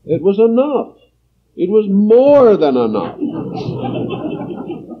 It was enough. It was more than enough.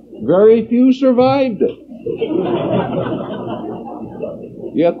 Very few survived it.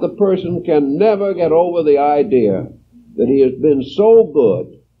 Yet the person can never get over the idea that he has been so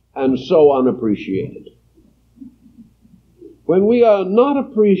good and so unappreciated. When we are not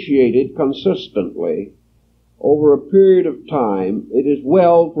appreciated consistently over a period of time, it is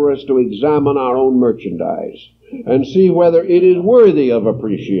well for us to examine our own merchandise and see whether it is worthy of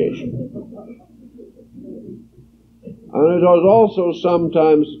appreciation. And it is also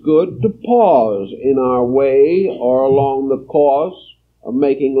sometimes good to pause in our way or along the course of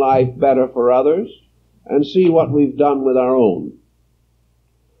making life better for others and see what we've done with our own.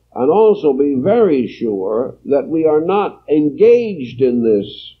 And also be very sure that we are not engaged in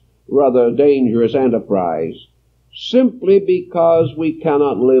this rather dangerous enterprise simply because we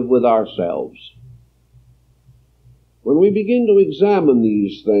cannot live with ourselves. When we begin to examine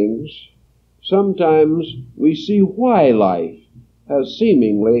these things, sometimes we see why life has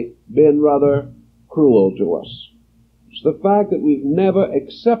seemingly been rather cruel to us. It's the fact that we've never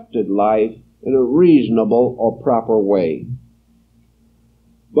accepted life in a reasonable or proper way.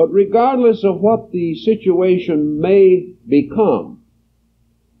 But regardless of what the situation may become,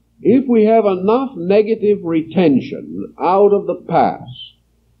 if we have enough negative retention out of the past,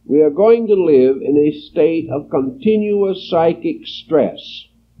 we are going to live in a state of continuous psychic stress.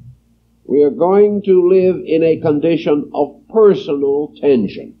 We are going to live in a condition of personal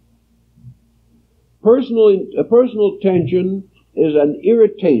tension. Personal tension is an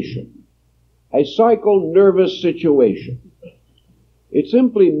irritation, a psycho-nervous situation. It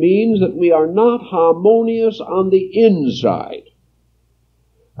simply means that we are not harmonious on the inside,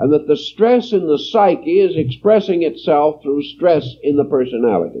 and that the stress in the psyche is expressing itself through stress in the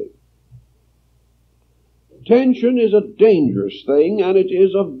personality. Tension is a dangerous thing, and it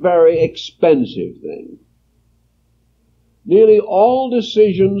is a very expensive thing. Nearly all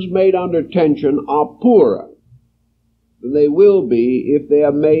decisions made under tension are poorer than they will be if they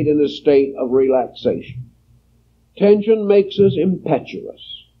are made in a state of relaxation. Tension makes us impetuous.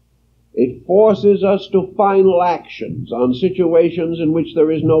 It forces us to final actions on situations in which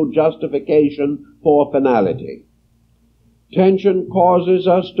there is no justification for finality. Tension causes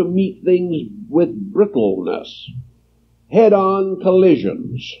us to meet things with brittleness, head-on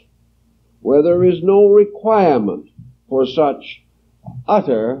collisions, where there is no requirement for such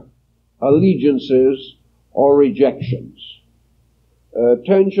utter allegiances or rejections.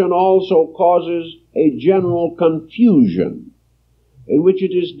 Tension also causes a general confusion in which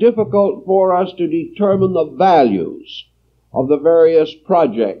it is difficult for us to determine the values of the various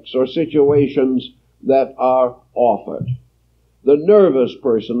projects or situations that are offered. The nervous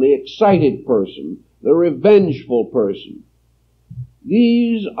person, the excited person, the revengeful person,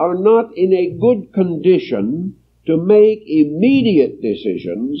 these are not in a good condition to make immediate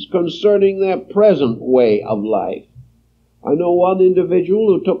decisions concerning their present way of life. I know one individual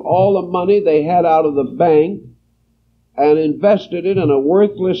who took all the money they had out of the bank and invested it in a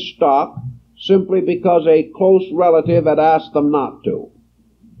worthless stock simply because a close relative had asked them not to.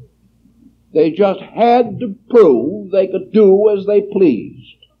 They just had to prove they could do as they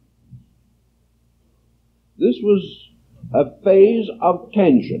pleased. This was a phase of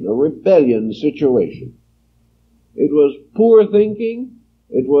tension, a rebellion situation. It was poor thinking,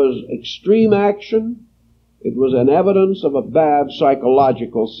 it was extreme action, it was an evidence of a bad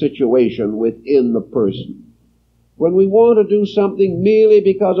psychological situation within the person. When we want to do something merely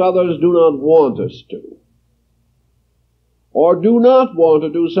because others do not want us to, or do not want to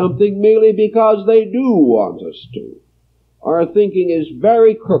do something merely because they do want us to, our thinking is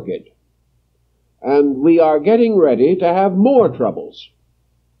very crooked, and we are getting ready to have more troubles.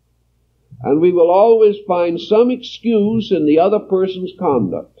 And we will always find some excuse in the other person's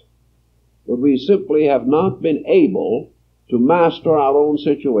conduct, but we simply have not been able to master our own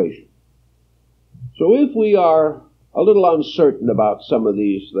situation. So if we are a little uncertain about some of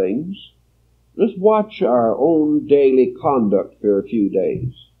these things, let's watch our own daily conduct for a few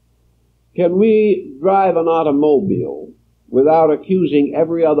days. Can we drive an automobile without accusing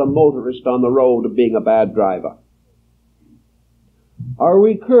every other motorist on the road of being a bad driver? Are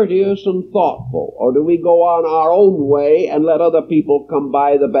we courteous and thoughtful, or do we go on our own way and let other people come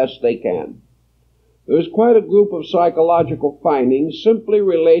by the best they can? There's quite a group of psychological findings simply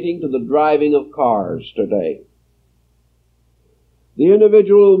relating to the driving of cars today. The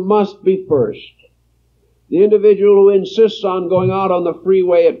individual who must be first. The individual who insists on going out on the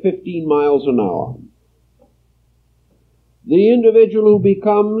freeway at 15 miles an hour. The individual who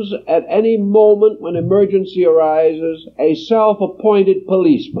becomes, at any moment when emergency arises, a self-appointed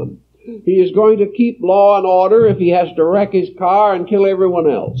policeman. He is going to keep law and order if he has to wreck his car and kill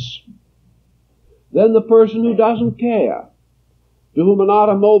everyone else. Then the person who doesn't care, to whom an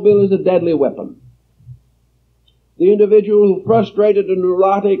automobile is a deadly weapon. The individual who, frustrated and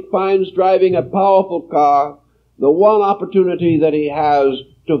neurotic, finds driving a powerful car the one opportunity that he has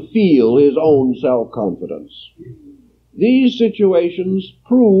to feel his own self-confidence. These situations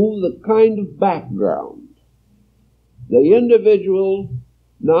prove the kind of background. The individual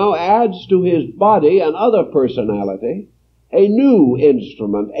now adds to his body and other personality a new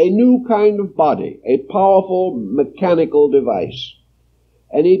instrument, a new kind of body, a powerful mechanical device.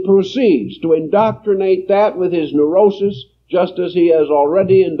 And he proceeds to indoctrinate that with his neurosis, just as he has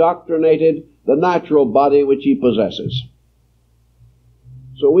already indoctrinated the natural body which he possesses.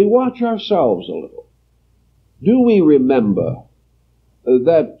 So we watch ourselves a little. Do we remember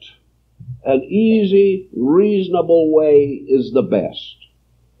that an easy, reasonable way is the best?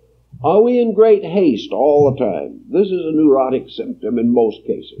 Are we in great haste all the time? This is a neurotic symptom in most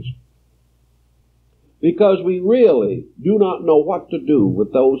cases. Because we really do not know what to do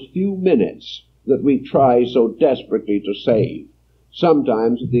with those few minutes that we try so desperately to save,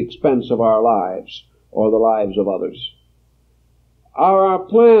 sometimes at the expense of our lives or the lives of others. Are our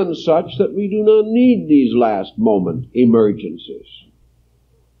plans such that we do not need these last moment emergencies?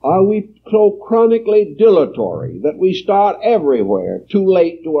 Are we so chronically dilatory that we start everywhere too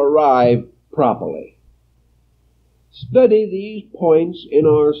late to arrive properly? Study these points in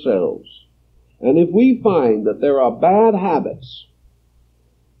ourselves. And if we find that there are bad habits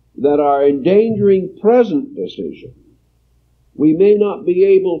that are endangering present decision, we may not be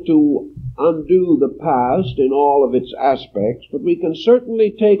able to undo the past in all of its aspects, but we can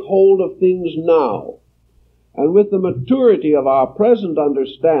certainly take hold of things now. And with the maturity of our present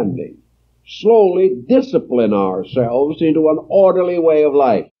understanding, slowly discipline ourselves into an orderly way of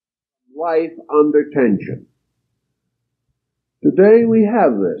life. Life under tension. Today we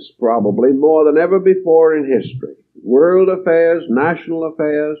have this, probably more than ever before in history. World affairs, national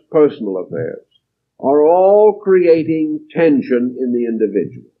affairs, personal affairs are all creating tension in the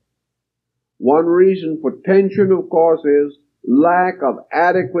individual. One reason for tension, of course, is lack of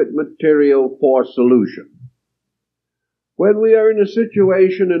adequate material for solution. When we are in a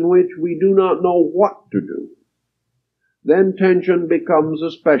situation in which we do not know what to do, then tension becomes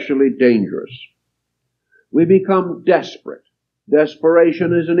especially dangerous. We become desperate.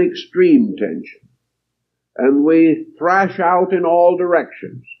 Desperation is an extreme tension. And we thrash out in all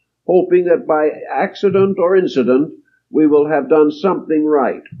directions, hoping that by accident or incident we will have done something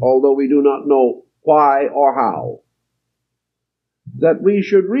right, although we do not know why or how. That we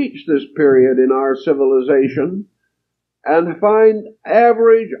should reach this period in our civilization and find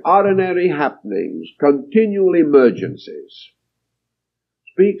average, ordinary happenings, continual emergencies,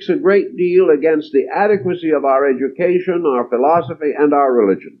 speaks a great deal against the adequacy of our education, our philosophy, and our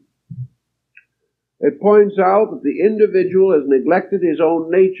religion. It points out that the individual has neglected his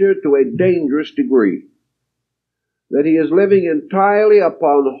own nature to a dangerous degree, that he is living entirely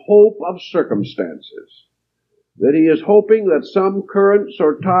upon hope of circumstances, that he is hoping that some currents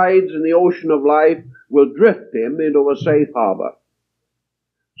or tides in the ocean of life will drift him into a safe harbor.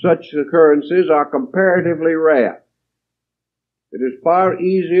 Such occurrences are comparatively rare. It is far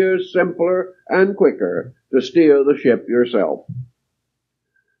easier, simpler, and quicker to steer the ship yourself.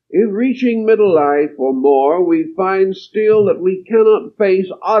 If reaching middle life or more, we find still that we cannot face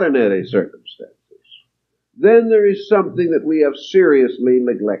ordinary circumstances, then there is something that we have seriously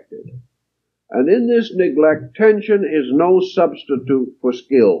neglected. And in this neglect, tension is no substitute for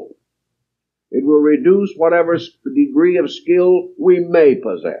skill. It will reduce whatever degree of skill we may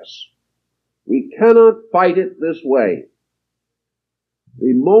possess. We cannot fight it this way.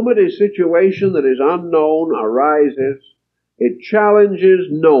 The moment a situation that is unknown arises, it challenges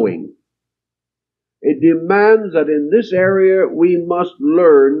knowing. It demands that in this area we must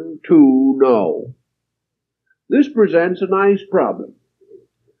learn to know. This presents a nice problem.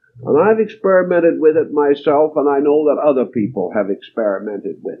 And I've experimented with it myself, and I know that other people have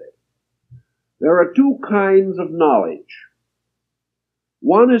experimented with it. There are two kinds of knowledge.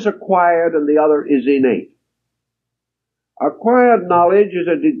 One is acquired and the other is innate. Acquired knowledge is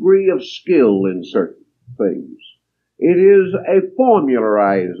a degree of skill in certain things. It is a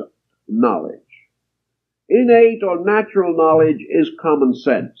formularized knowledge. innate or natural knowledge is common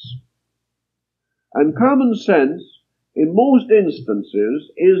sense. And common sense, in most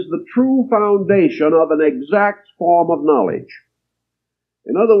instances, is the true foundation of an exact form of knowledge.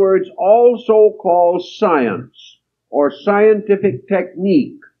 In other words, all so-called science or scientific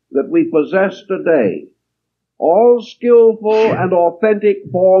technique that we possess today, all skillful and authentic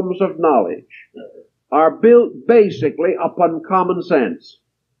forms of knowledge, are built basically upon common sense.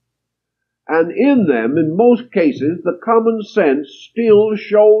 And in them, in most cases, the common sense still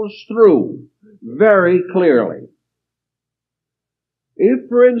shows through very clearly. If,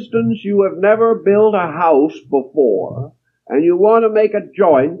 for instance, you have never built a house before, and you want to make a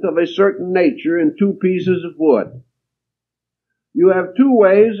joint of a certain nature in two pieces of wood, you have two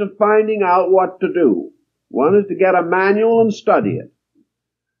ways of finding out what to do. One is to get a manual and study it.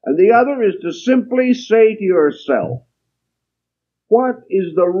 And the other is to simply say to yourself, what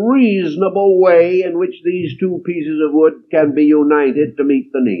is the reasonable way in which these two pieces of wood can be united to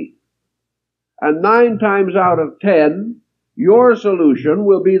meet the need? And 9 times out of 10, your solution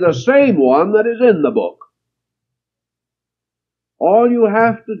will be the same one that is in the book. All you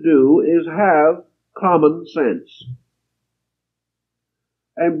have to do is have common sense.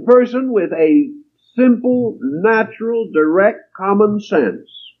 A person with a simple, natural, direct common sense,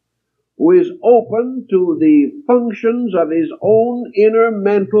 who is open to the functions of his own inner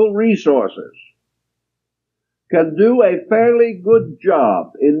mental resources, can do a fairly good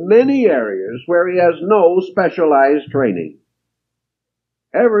job in many areas where he has no specialized training.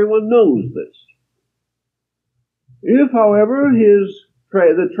 Everyone knows this. If, however,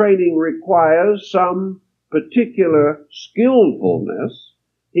 the training requires some particular skillfulness,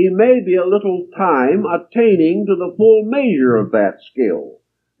 he may be a little time attaining to the full measure of that skill,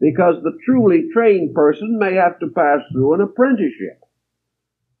 because the truly trained person may have to pass through an apprenticeship.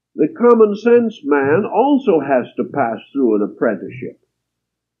 The common sense man also has to pass through an apprenticeship.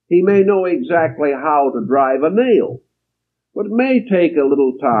 He may know exactly how to drive a nail, but it may take a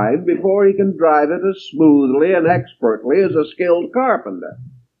little time before he can drive it as smoothly and expertly as a skilled carpenter.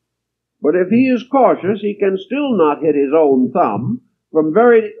 But if he is cautious, he can still not hit his own thumb from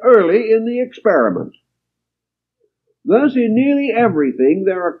very early in the experiment. Thus, in nearly everything,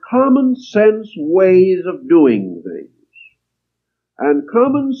 there are common sense ways of doing things. And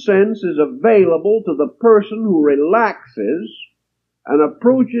common sense is available to the person who relaxes and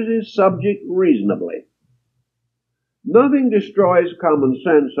approaches his subject reasonably. Nothing destroys common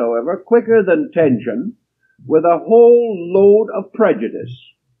sense, however, quicker than tension with a whole load of prejudice.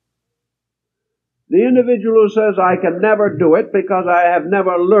 The individual who says, I can never do it because I have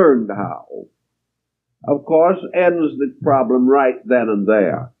never learned how, of course, ends the problem right then and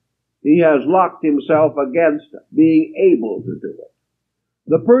there. He has locked himself against being able to do it.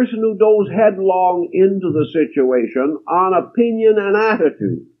 The person who goes headlong into the situation on opinion and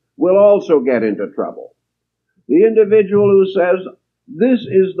attitude will also get into trouble. The individual who says, this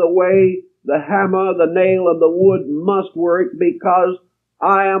is the way the hammer, the nail, and the wood must work because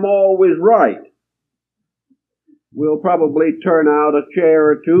I am always right, will probably turn out a chair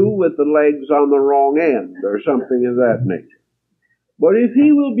or two with the legs on the wrong end or something of that nature. But if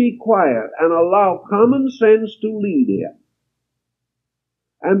he will be quiet and allow common sense to lead him,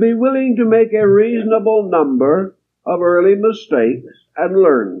 and be willing to make a reasonable number of early mistakes and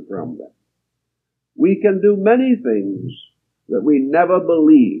learn from them, we can do many things that we never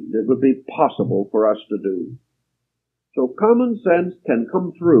believed it would be possible for us to do. So common sense can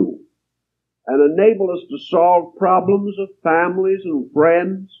come through and enable us to solve problems of families and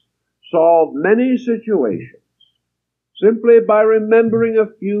friends, solve many situations, simply by remembering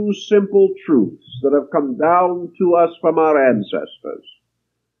a few simple truths that have come down to us from our ancestors.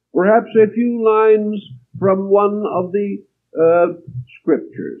 Perhaps a few lines from one of the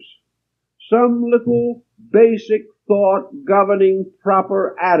scriptures. Some little basic thought governing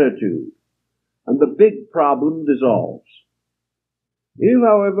proper attitude, and the big problem dissolves. If,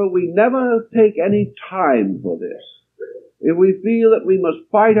 however, we never take any time for this, if we feel that we must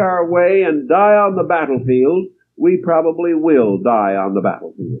fight our way and die on the battlefield, we probably will die on the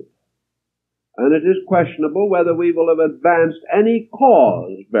battlefield. And it is questionable whether we will have advanced any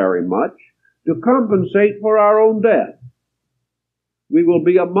cause very much to compensate for our own death. We will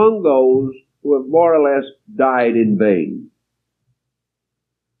be among those who have more or less died in vain.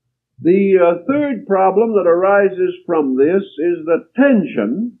 The third problem that arises from this is that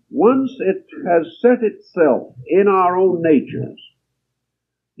tension, once it has set itself in our own natures,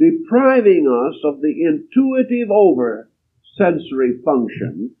 depriving us of the intuitive over-sensory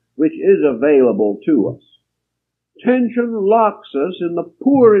function which is available to us. Tension locks us in the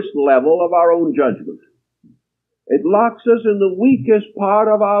poorest level of our own judgment. It locks us in the weakest part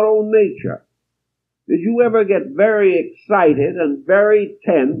of our own nature. Did you ever get very excited and very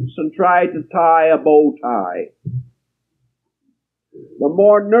tense and try to tie a bow tie? The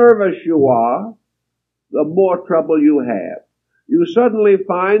more nervous you are, the more trouble you have. You suddenly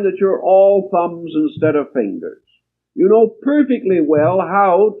find that you're all thumbs instead of fingers. You know perfectly well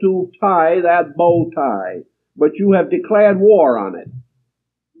how to tie that bow tie, but you have declared war on it.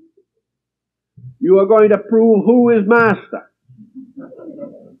 You are going to prove who is master.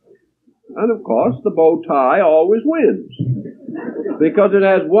 And of course, the bow tie always wins, because it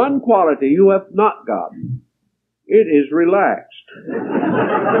has one quality you have not got. It is relaxed.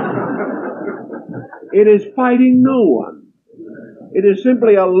 It is fighting no one. It is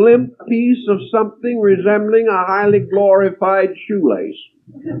simply a limp piece of something resembling a highly glorified shoelace.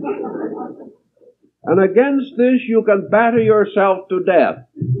 And against this you can batter yourself to death.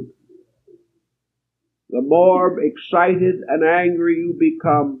 The more excited and angry you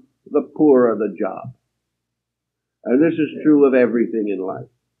become, the poorer the job. And this is true of everything in life.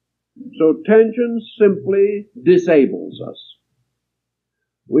 So tension simply disables us.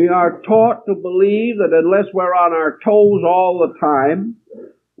 We are taught to believe that unless we're on our toes all the time,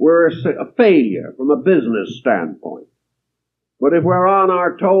 we're a failure from a business standpoint. But if we're on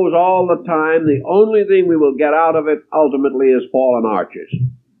our toes all the time, the only thing we will get out of it ultimately is fallen arches.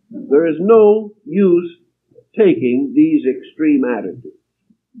 There is no use taking these extreme attitudes.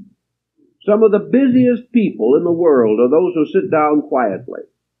 Some of the busiest people in the world are those who sit down quietly,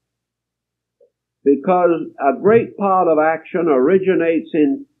 because a great part of action originates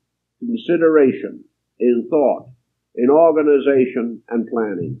in consideration, in thought, in organization and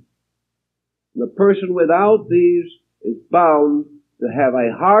planning. The person without these is bound to have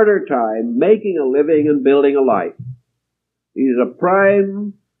a harder time making a living and building a life. He's a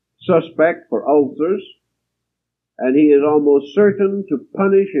prime suspect for ulcers, and he is almost certain to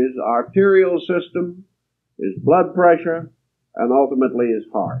punish his arterial system, his blood pressure, and ultimately his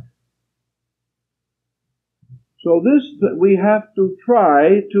heart. So this we have to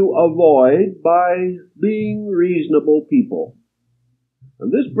try to avoid by being reasonable people.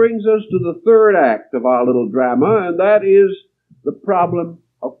 And this brings us to the third act of our little drama, and that is the problem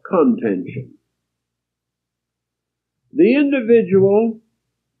of contention. The individual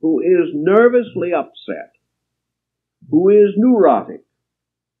who is nervously upset, who is neurotic,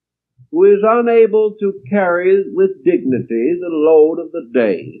 who is unable to carry with dignity the load of the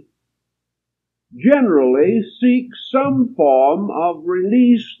day, generally seeks some form of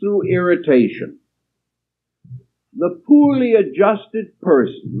release through irritation. The poorly adjusted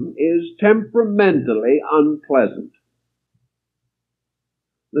person is temperamentally unpleasant.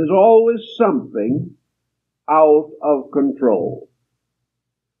 There's always something out of control.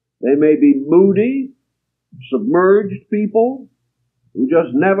 They may be moody, submerged people who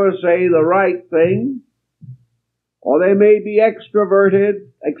just never say the right thing, or they may be extroverted,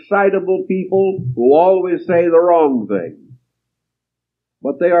 excitable people who always say the wrong thing.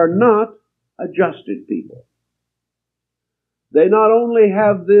 But they are not adjusted people. They not only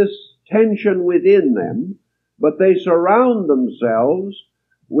have this tension within them, but they surround themselves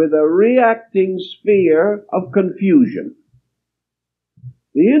with a reacting sphere of confusion.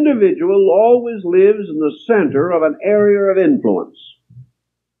 The individual always lives in the center of an area of influence.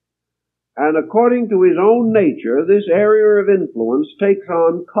 And according to his own nature, this area of influence takes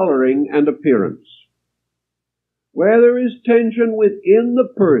on coloring and appearance. Where there is tension within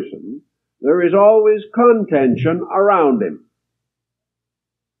the person, there is always contention around him.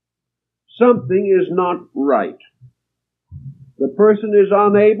 Something is not right. The person is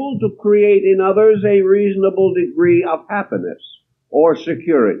unable to create in others a reasonable degree of happiness or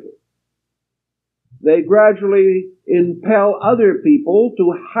security. They gradually impel other people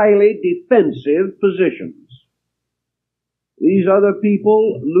to highly defensive positions. These other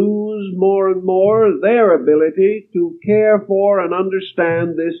people lose more and more their ability to care for and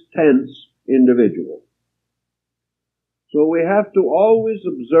understand this tense individual. So we have to always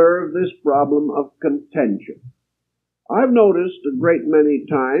observe this problem of contention. I've noticed a great many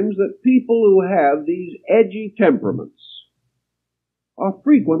times that people who have these edgy temperaments are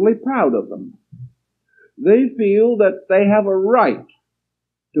frequently proud of them. They feel that they have a right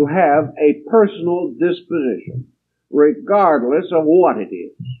to have a personal disposition, regardless of what it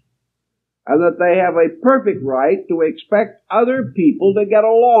is, and that they have a perfect right to expect other people to get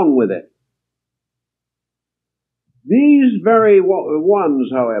along with it. These very ones,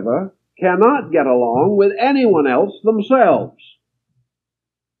 however, cannot get along with anyone else themselves.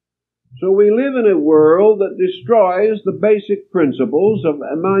 So we live in a world that destroys the basic principles of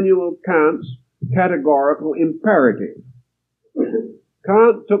Immanuel Kant's categorical imperative.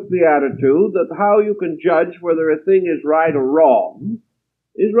 Kant took the attitude that how you can judge whether a thing is right or wrong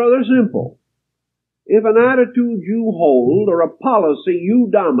is rather simple. If an attitude you hold or a policy you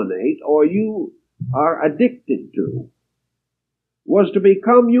dominate or you are addicted to was to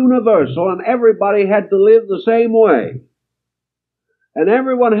become universal and everybody had to live the same way, and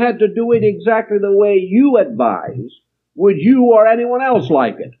everyone had to do it exactly the way you advise, would you or anyone else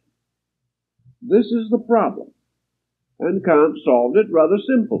like it? This is the problem. And Kant solved it rather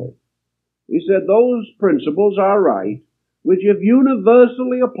simply. He said those principles are right, which if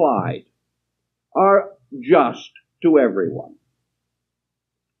universally applied, are just to everyone.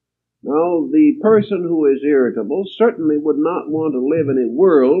 Now, the person who is irritable certainly would not want to live in a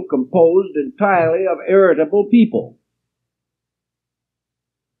world composed entirely of irritable people.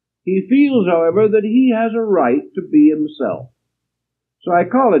 He feels, however, that he has a right to be himself.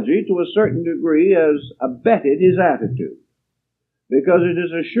 Psychology, to a certain degree, has abetted his attitude, because it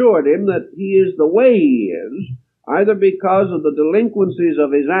has assured him that he is the way he is, either because of the delinquencies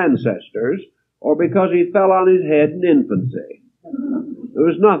of his ancestors, or because he fell on his head in infancy. There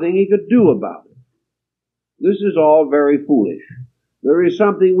was nothing he could do about it. This is all very foolish. There is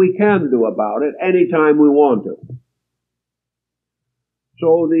something we can do about it any time we want to.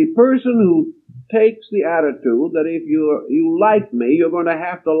 So the person who takes the attitude that if you like me, you're going to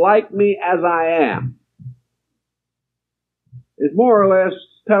have to like me as I am, is more or less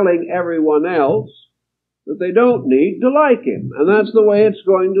telling everyone else that they don't need to like him. And that's the way it's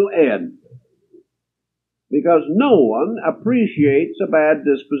going to end. Because no one appreciates a bad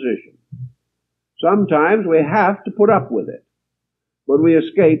disposition. Sometimes we have to put up with it, but we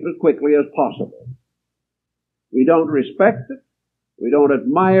escape as quickly as possible. We don't respect it, we don't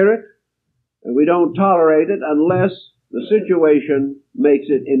admire it, and we don't tolerate it unless the situation makes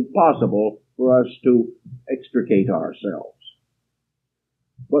it impossible for us to extricate ourselves.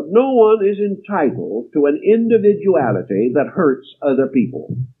 But no one is entitled to an individuality that hurts other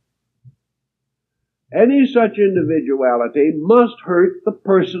people. Any such individuality must hurt the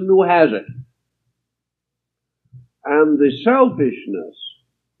person who has it. And the selfishness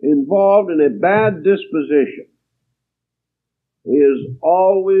involved in a bad disposition is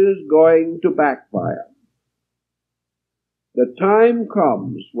always going to backfire. The time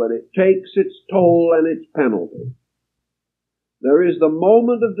comes when it takes its toll and its penalty. There is the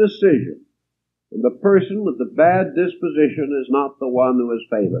moment of decision, and the person with the bad disposition is not the one who is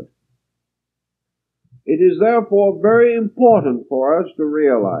favored. It is therefore very important for us to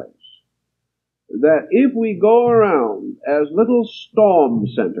realize that if we go around as little storm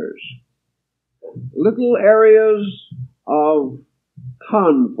centers, little areas of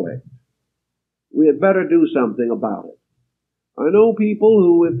conflict, we had better do something about it. I know people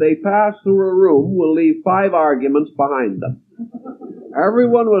who, if they pass through a room, will leave 5 arguments behind them.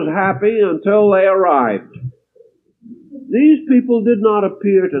 Everyone was happy until they arrived. These people did not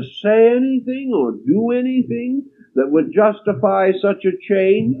appear to say anything or do anything that would justify such a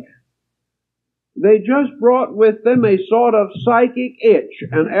change. They just brought with them a sort of psychic itch,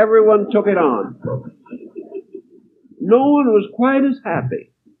 and everyone took it on. No one was quite as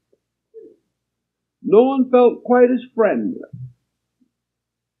happy. No one felt quite as friendly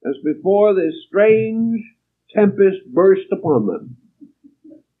as before this strange tempest burst upon them.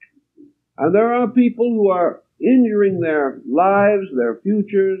 And there are people who are injuring their lives, their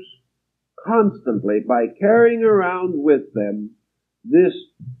futures, constantly by carrying around with them this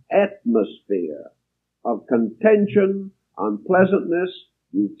atmosphere of contention, unpleasantness,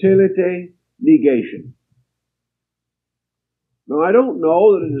 utility, negation. Now, I don't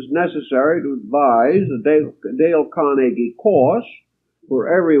know that it is necessary to advise a Dale Carnegie course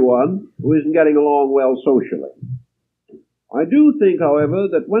for everyone who isn't getting along well socially. I do think, however,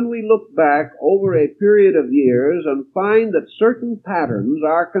 that when we look back over a period of years and find that certain patterns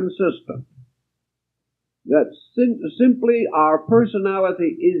are consistent, that simply our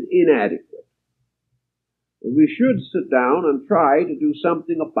personality is inadequate, we should sit down and try to do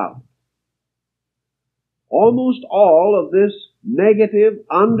something about it. Almost all of this negative,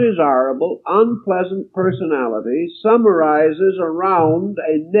 undesirable, unpleasant personality summarizes around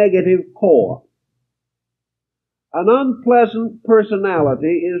a negative core. An unpleasant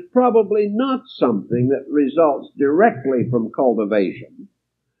personality is probably not something that results directly from cultivation.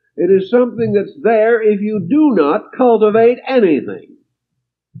 It is something that's there if you do not cultivate anything.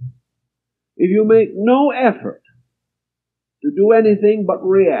 If you make no effort to do anything but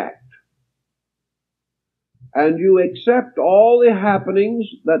react, and you accept all the happenings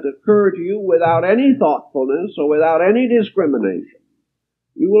that occur to you without any thoughtfulness or without any discrimination,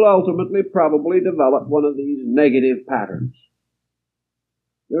 you will ultimately probably develop one of these negative patterns.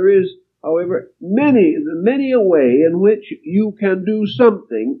 There is, however, many a way in which you can do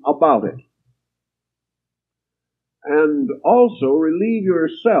something about it, and also relieve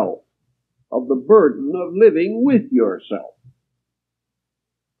yourself of the burden of living with yourself.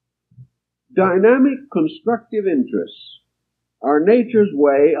 Dynamic constructive interests are nature's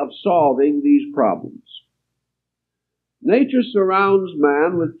way of solving these problems. Nature surrounds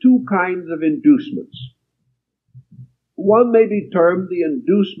man with two kinds of inducements. One may be termed the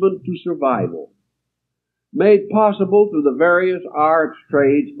inducement to survival, made possible through the various arts,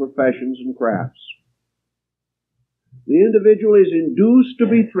 trades, professions, and crafts. The individual is induced to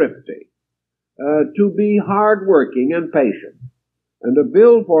be thrifty, to be hardworking and patient, and to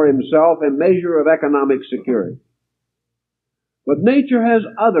build for himself a measure of economic security. But nature has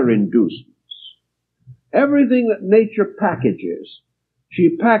other inducements. Everything that nature packages,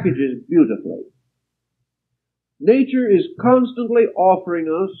 she packages beautifully. Nature is constantly offering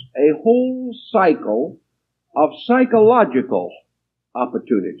us a whole cycle of psychological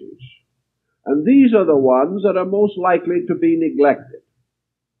opportunities. And these are the ones that are most likely to be neglected.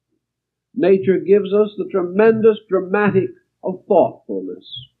 Nature gives us the tremendous dramatic of thoughtfulness.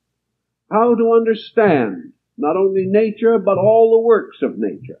 How to understand not only nature, but all the works of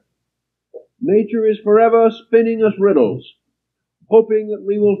nature. Nature is forever spinning us riddles, hoping that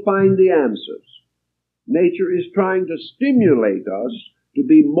we will find the answers. Nature is trying to stimulate us to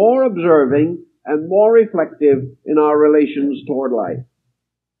be more observing and more reflective in our relations toward life.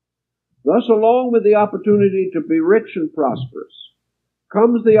 Thus, along with the opportunity to be rich and prosperous,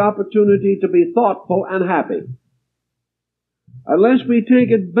 comes the opportunity to be thoughtful and happy. Unless we take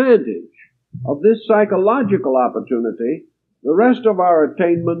advantage of this psychological opportunity, the rest of our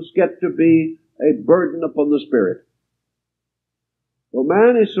attainments get to be a burden upon the spirit. So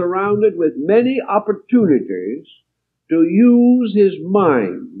man is surrounded with many opportunities to use his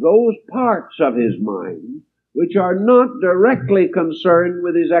mind, those parts of his mind which are not directly concerned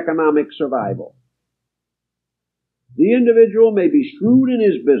with his economic survival. The individual may be shrewd in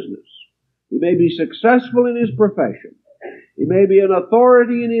his business. He may be successful in his profession. He may be an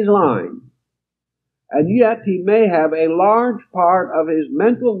authority in his line. And yet he may have a large part of his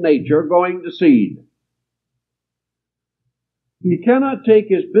mental nature going to seed. He cannot take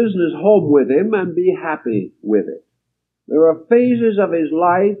his business home with him and be happy with it. There are phases of his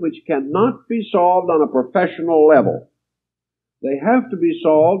life which cannot be solved on a professional level. They have to be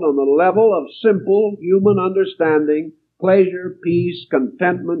solved on the level of simple human understanding, pleasure, peace,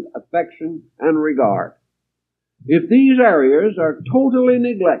 contentment, affection, and regard. If these areas are totally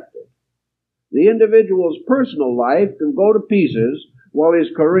neglected, the individual's personal life can go to pieces while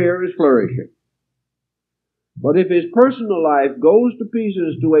his career is flourishing. But if his personal life goes to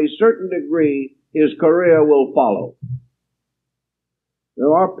pieces to a certain degree, his career will follow.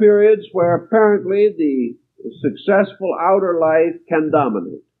 There are periods where apparently the successful outer life can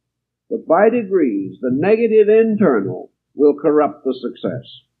dominate. But by degrees, the negative internal will corrupt the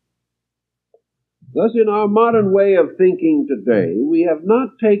success. Thus, in our modern way of thinking today, we have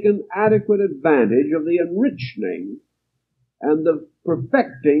not taken adequate advantage of the enriching and the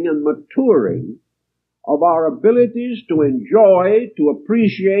perfecting and maturing of our abilities to enjoy, to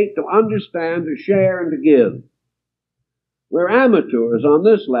appreciate, to understand, to share, and to give. We're amateurs on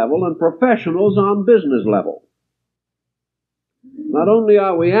this level and professionals on business level. Not only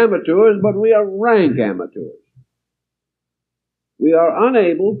are we amateurs, but we are rank amateurs. We are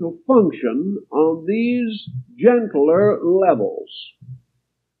unable to function on these gentler levels,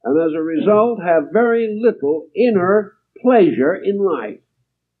 and as a result have very little inner pleasure in life,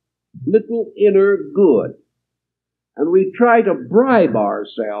 little inner good. And we try to bribe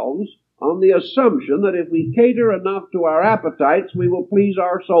ourselves on the assumption that if we cater enough to our appetites, we will please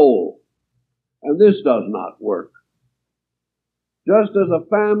our soul. And this does not work. Just as a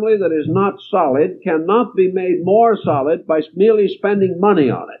family that is not solid cannot be made more solid by merely spending money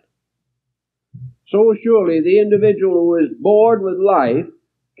on it, so surely the individual who is bored with life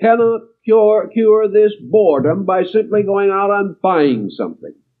cannot cure this boredom by simply going out and buying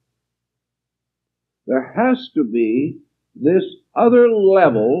something. There has to be this other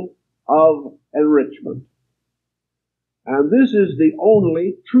level of enrichment. And this is the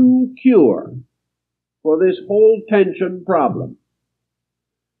only true cure for this whole tension problem.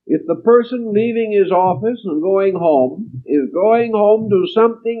 If the person leaving his office and going home is going home to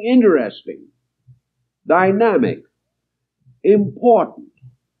something interesting, dynamic, important,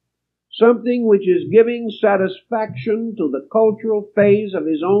 something which is giving satisfaction to the cultural phase of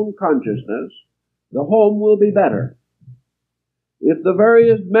his own consciousness, the home will be better. if the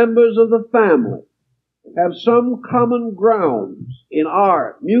various members of the family have some common grounds in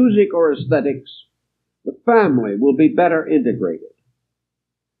art, music, or aesthetics, the family will be better integrated.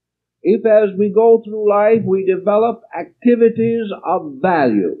 If as we go through life we develop activities of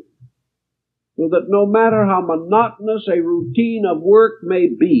value, so that no matter how monotonous a routine of work may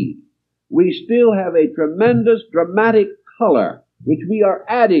be, we still have a tremendous dramatic color which we are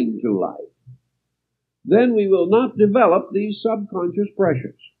adding to life, then we will not develop these subconscious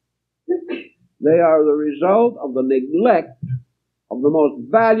pressures. They are the result of the neglect of the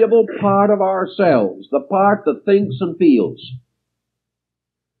most valuable part of ourselves, the part that thinks and feels.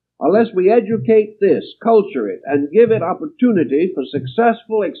 Unless we educate this, culture it, and give it opportunity for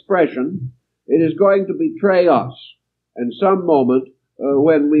successful expression, it is going to betray us in some moment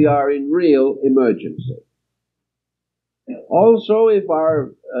when we are in real emergency. Also, if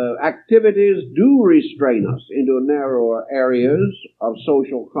our activities do restrain us into narrower areas of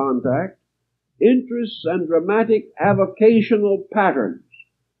social contact, interests and dramatic avocational patterns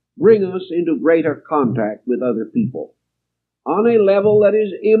bring us into greater contact with other people on a level that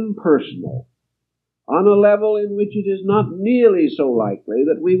is impersonal, on a level in which it is not nearly so likely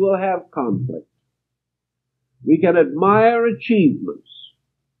that we will have conflict. We can admire achievements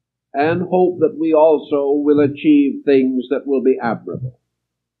and hope that we also will achieve things that will be admirable.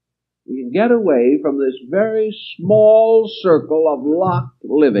 We can get away from this very small circle of locked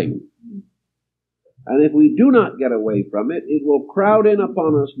living. And if we do not get away from it, it will crowd in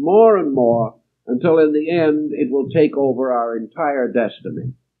upon us more and more until in the end it will take over our entire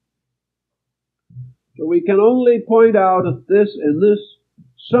destiny. So we can only point out in this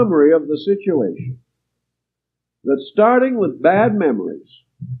summary of the situation, that starting with bad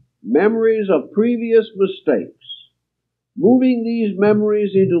memories of previous mistakes, moving these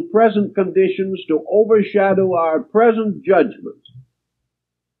memories into present conditions to overshadow our present judgment,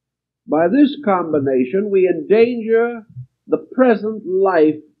 by this combination we endanger the present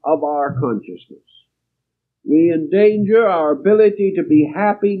life of our consciousness. We endanger our ability to be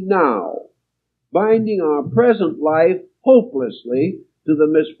happy now, binding our present life hopelessly to the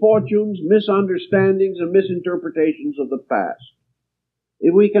misfortunes, misunderstandings, and misinterpretations of the past.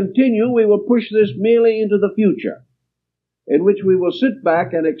 If we continue, we will push this merely into the future, in which we will sit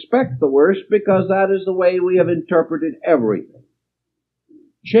back and expect the worst because that is the way we have interpreted everything.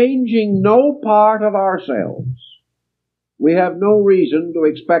 Changing no part of ourselves, we have no reason to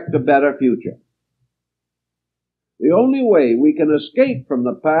expect a better future. The only way we can escape from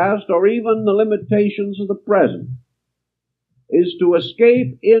the past or even the limitations of the present is to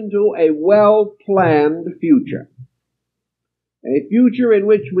escape into a well-planned future. A future in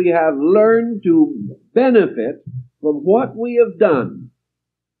which we have learned to benefit from what we have done,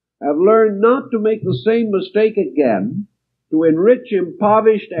 have learned not to make the same mistake again, to enrich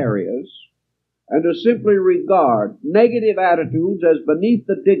impoverished areas, and to simply regard negative attitudes as beneath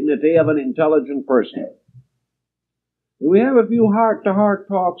the dignity of an intelligent person. We have a few heart-to-heart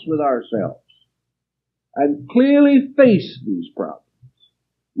talks with ourselves and clearly face these problems.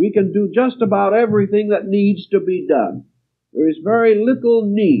 We can do just about everything that needs to be done. There is very little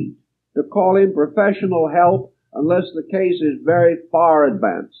need to call in professional help unless the case is very far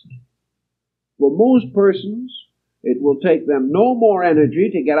advanced. For most persons, it will take them no more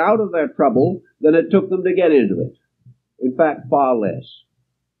energy to get out of their trouble than it took them to get into it. In fact, far less.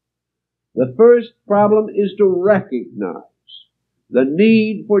 The first problem is to recognize the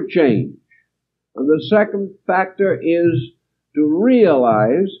need for change. And the second factor is to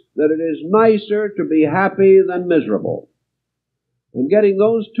realize that it is nicer to be happy than miserable. And getting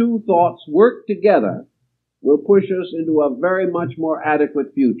those two thoughts worked together will push us into a very much more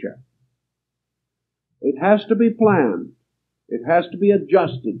adequate future. It has to be planned. It has to be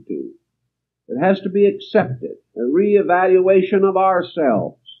adjusted to. It has to be accepted. A reevaluation of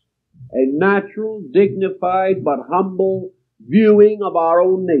ourselves. A natural, dignified, but humble viewing of our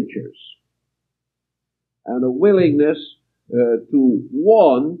own natures. And a willingness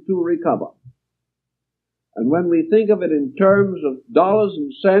to recover. And when we think of it in terms of dollars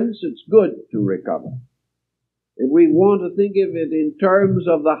and cents, it's good to recover. If we want to think of it in terms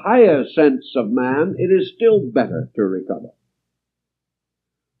of the higher sense of man, it is still better to recover.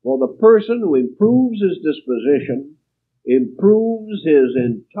 For the person who improves his disposition, improves his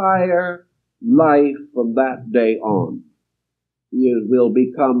entire life from that day on. He will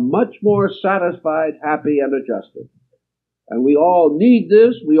become much more satisfied, happy, and adjusted. And we all need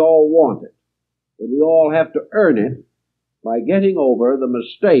this, we all want it. But we all have to earn it by getting over the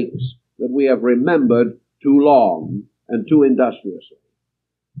mistakes that we have remembered too long and too industriously.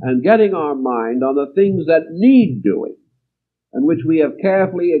 And getting our mind on the things that need doing and which we have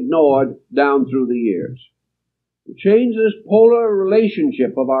carefully ignored down through the years. To change this polar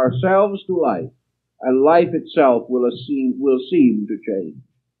relationship of ourselves to life, and life itself will seem to change.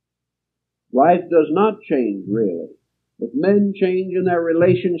 Life does not change really, but men change in their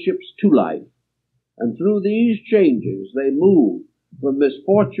relationships to life, and through these changes they move from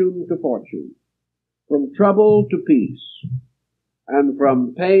misfortune to fortune, from trouble to peace, and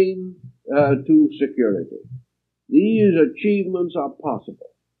from pain to security. These achievements are possible.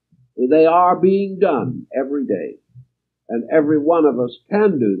 They are being done every day, and every one of us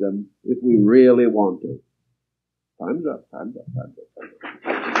can do them if we really want to. Time's up.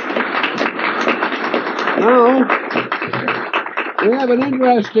 Now, we have an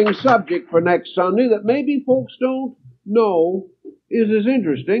interesting subject for next Sunday that maybe folks don't know is as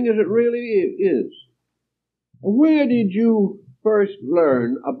interesting as it really is. Where did you first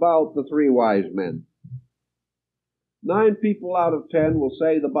learn about the three wise men? 9 people out of 10 will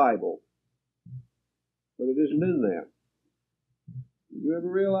say the Bible, but it isn't in there. Did you ever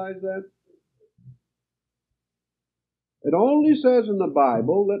realize that? It only says in the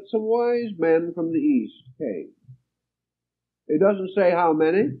Bible that some wise men from the east came. It doesn't say how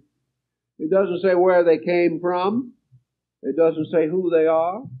many. It doesn't say where they came from. It doesn't say who they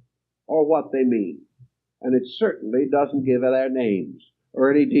are or what they mean. And it certainly doesn't give their names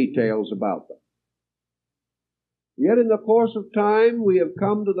or any details about them. Yet in the course of time, we have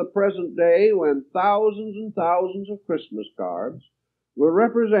come to the present day when thousands and thousands of Christmas cards will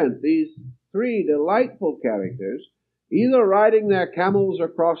represent these 3 delightful characters, either riding their camels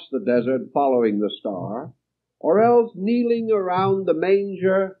across the desert following the star, or else kneeling around the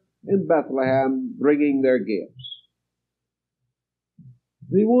manger in Bethlehem bringing their gifts.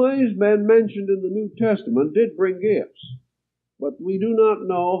 The wise men mentioned in the New Testament did bring gifts, but we do not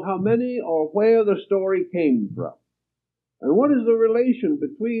know how many or where the story came from. And what is the relation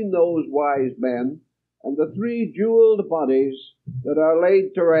between those wise men and the 3 jeweled bodies that are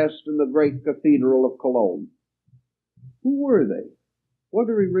laid to rest in the great cathedral of Cologne? Who were they? What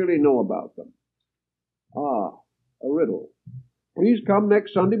do we really know about them? A riddle. Please come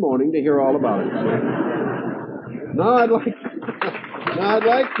next Sunday morning to hear all about it. Now I'd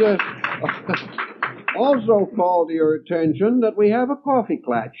like to also call to your attention that we have a coffee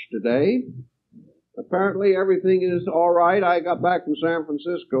clutch today. Apparently everything is all right. I got back from San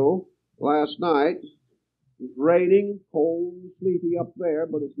Francisco last night. It's raining, cold, and sleety up there,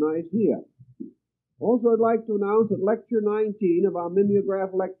 but it's nice here. Also, I'd like to announce that Lecture 19 of our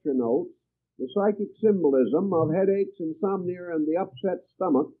mimeograph lecture notes, the psychic symbolism of headaches, insomnia, and the upset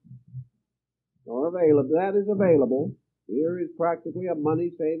stomach, are available. That is available. Here is practically a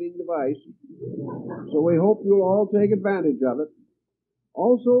money-saving device. So we hope you'll all take advantage of it.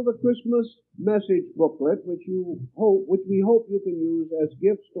 Also, the Christmas message booklet, which we hope you can use as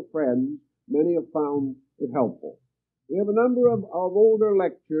gifts to friends. Many have found it helpful. We have a number of older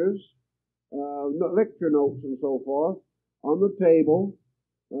lectures, lecture notes and so forth, on the table.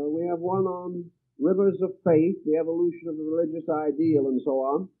 We have one on rivers of faith, the evolution of the religious ideal, and so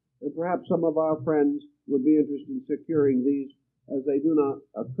on. And perhaps some of our friends would be interested in securing these, as they do not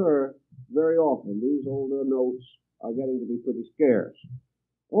occur very often. These older notes are getting to be pretty scarce.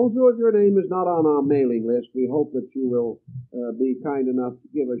 Also, if your name is not on our mailing list, we hope that you will be kind enough to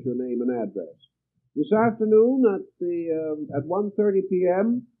give us your name and address. This afternoon at 1:30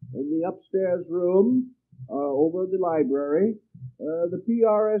 p.m. in the upstairs room over the library, the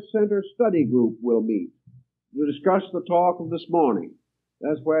PRS Center Study Group will meet to discuss the talk of this morning.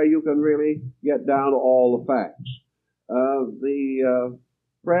 That's where you can really get down to all the facts. The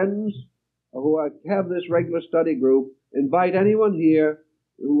friends who have this regular study group invite anyone here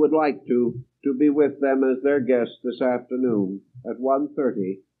who would like to be with them as their guest this afternoon at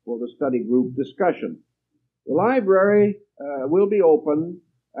 1:30 for the study group discussion. The library will be open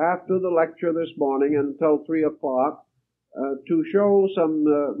after the lecture this morning until 3 o'clock to show some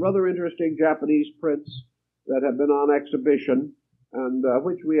rather interesting Japanese prints that have been on exhibition and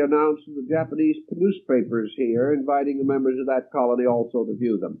which we announced in the Japanese newspapers here, inviting the members of that colony also to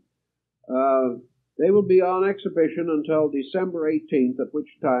view them. They will be on exhibition until December 18th, at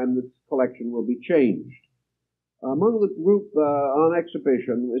which time the collection will be changed. Among the group on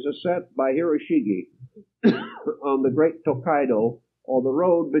exhibition is a set by Hiroshige on the Great Tokaido, or the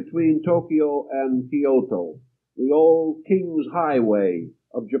road between Tokyo and Kyoto, the old King's Highway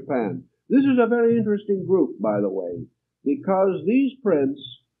of Japan. This is a very interesting group, by the way, because these prints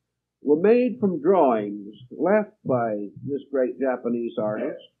were made from drawings left by this great Japanese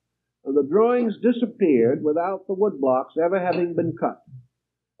artist, and the drawings disappeared without the woodblocks ever having been cut.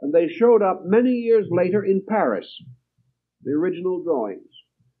 And they showed up many years later in Paris. the original drawings.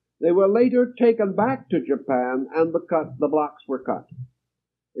 They were later taken back to Japan and the blocks were cut.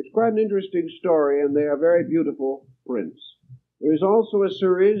 It's quite an interesting story, and they are very beautiful prints. There is also a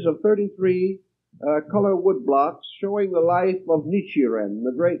series of 33 color wood blocks showing the life of Nichiren,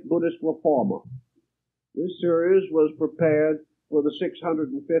 the great Buddhist reformer. This series was prepared for the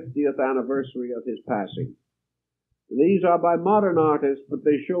 650th anniversary of his passing. These are by modern artists, but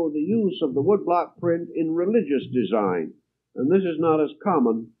they show the use of the woodblock print in religious design, and this is not as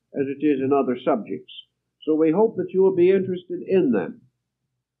common as it is in other subjects. So we hope that you will be interested in them.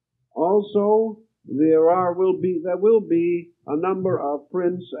 Also, there will be a number of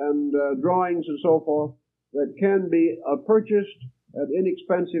prints and drawings and so forth that can be purchased at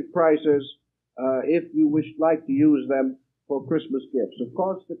inexpensive prices if you like to use them for Christmas gifts. Of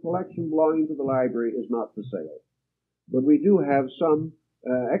course, the collection belonging to the library is not for sale, but we do have some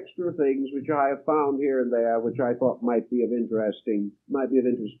extra things which I have found here and there, which I thought might be of interest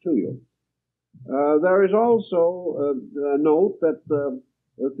to you. There is also a note that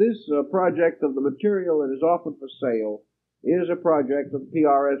this project of the material that is offered for sale is a project of the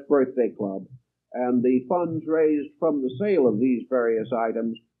PRS Birthday Club, and the funds raised from the sale of these various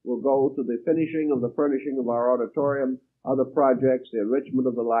items will go to the furnishing of our auditorium, other projects, the enrichment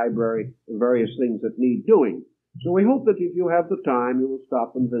of the library, and various things that need doing. So we hope that if you have the time, you will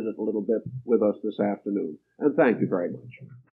stop and visit a little bit with us this afternoon. And thank you very much.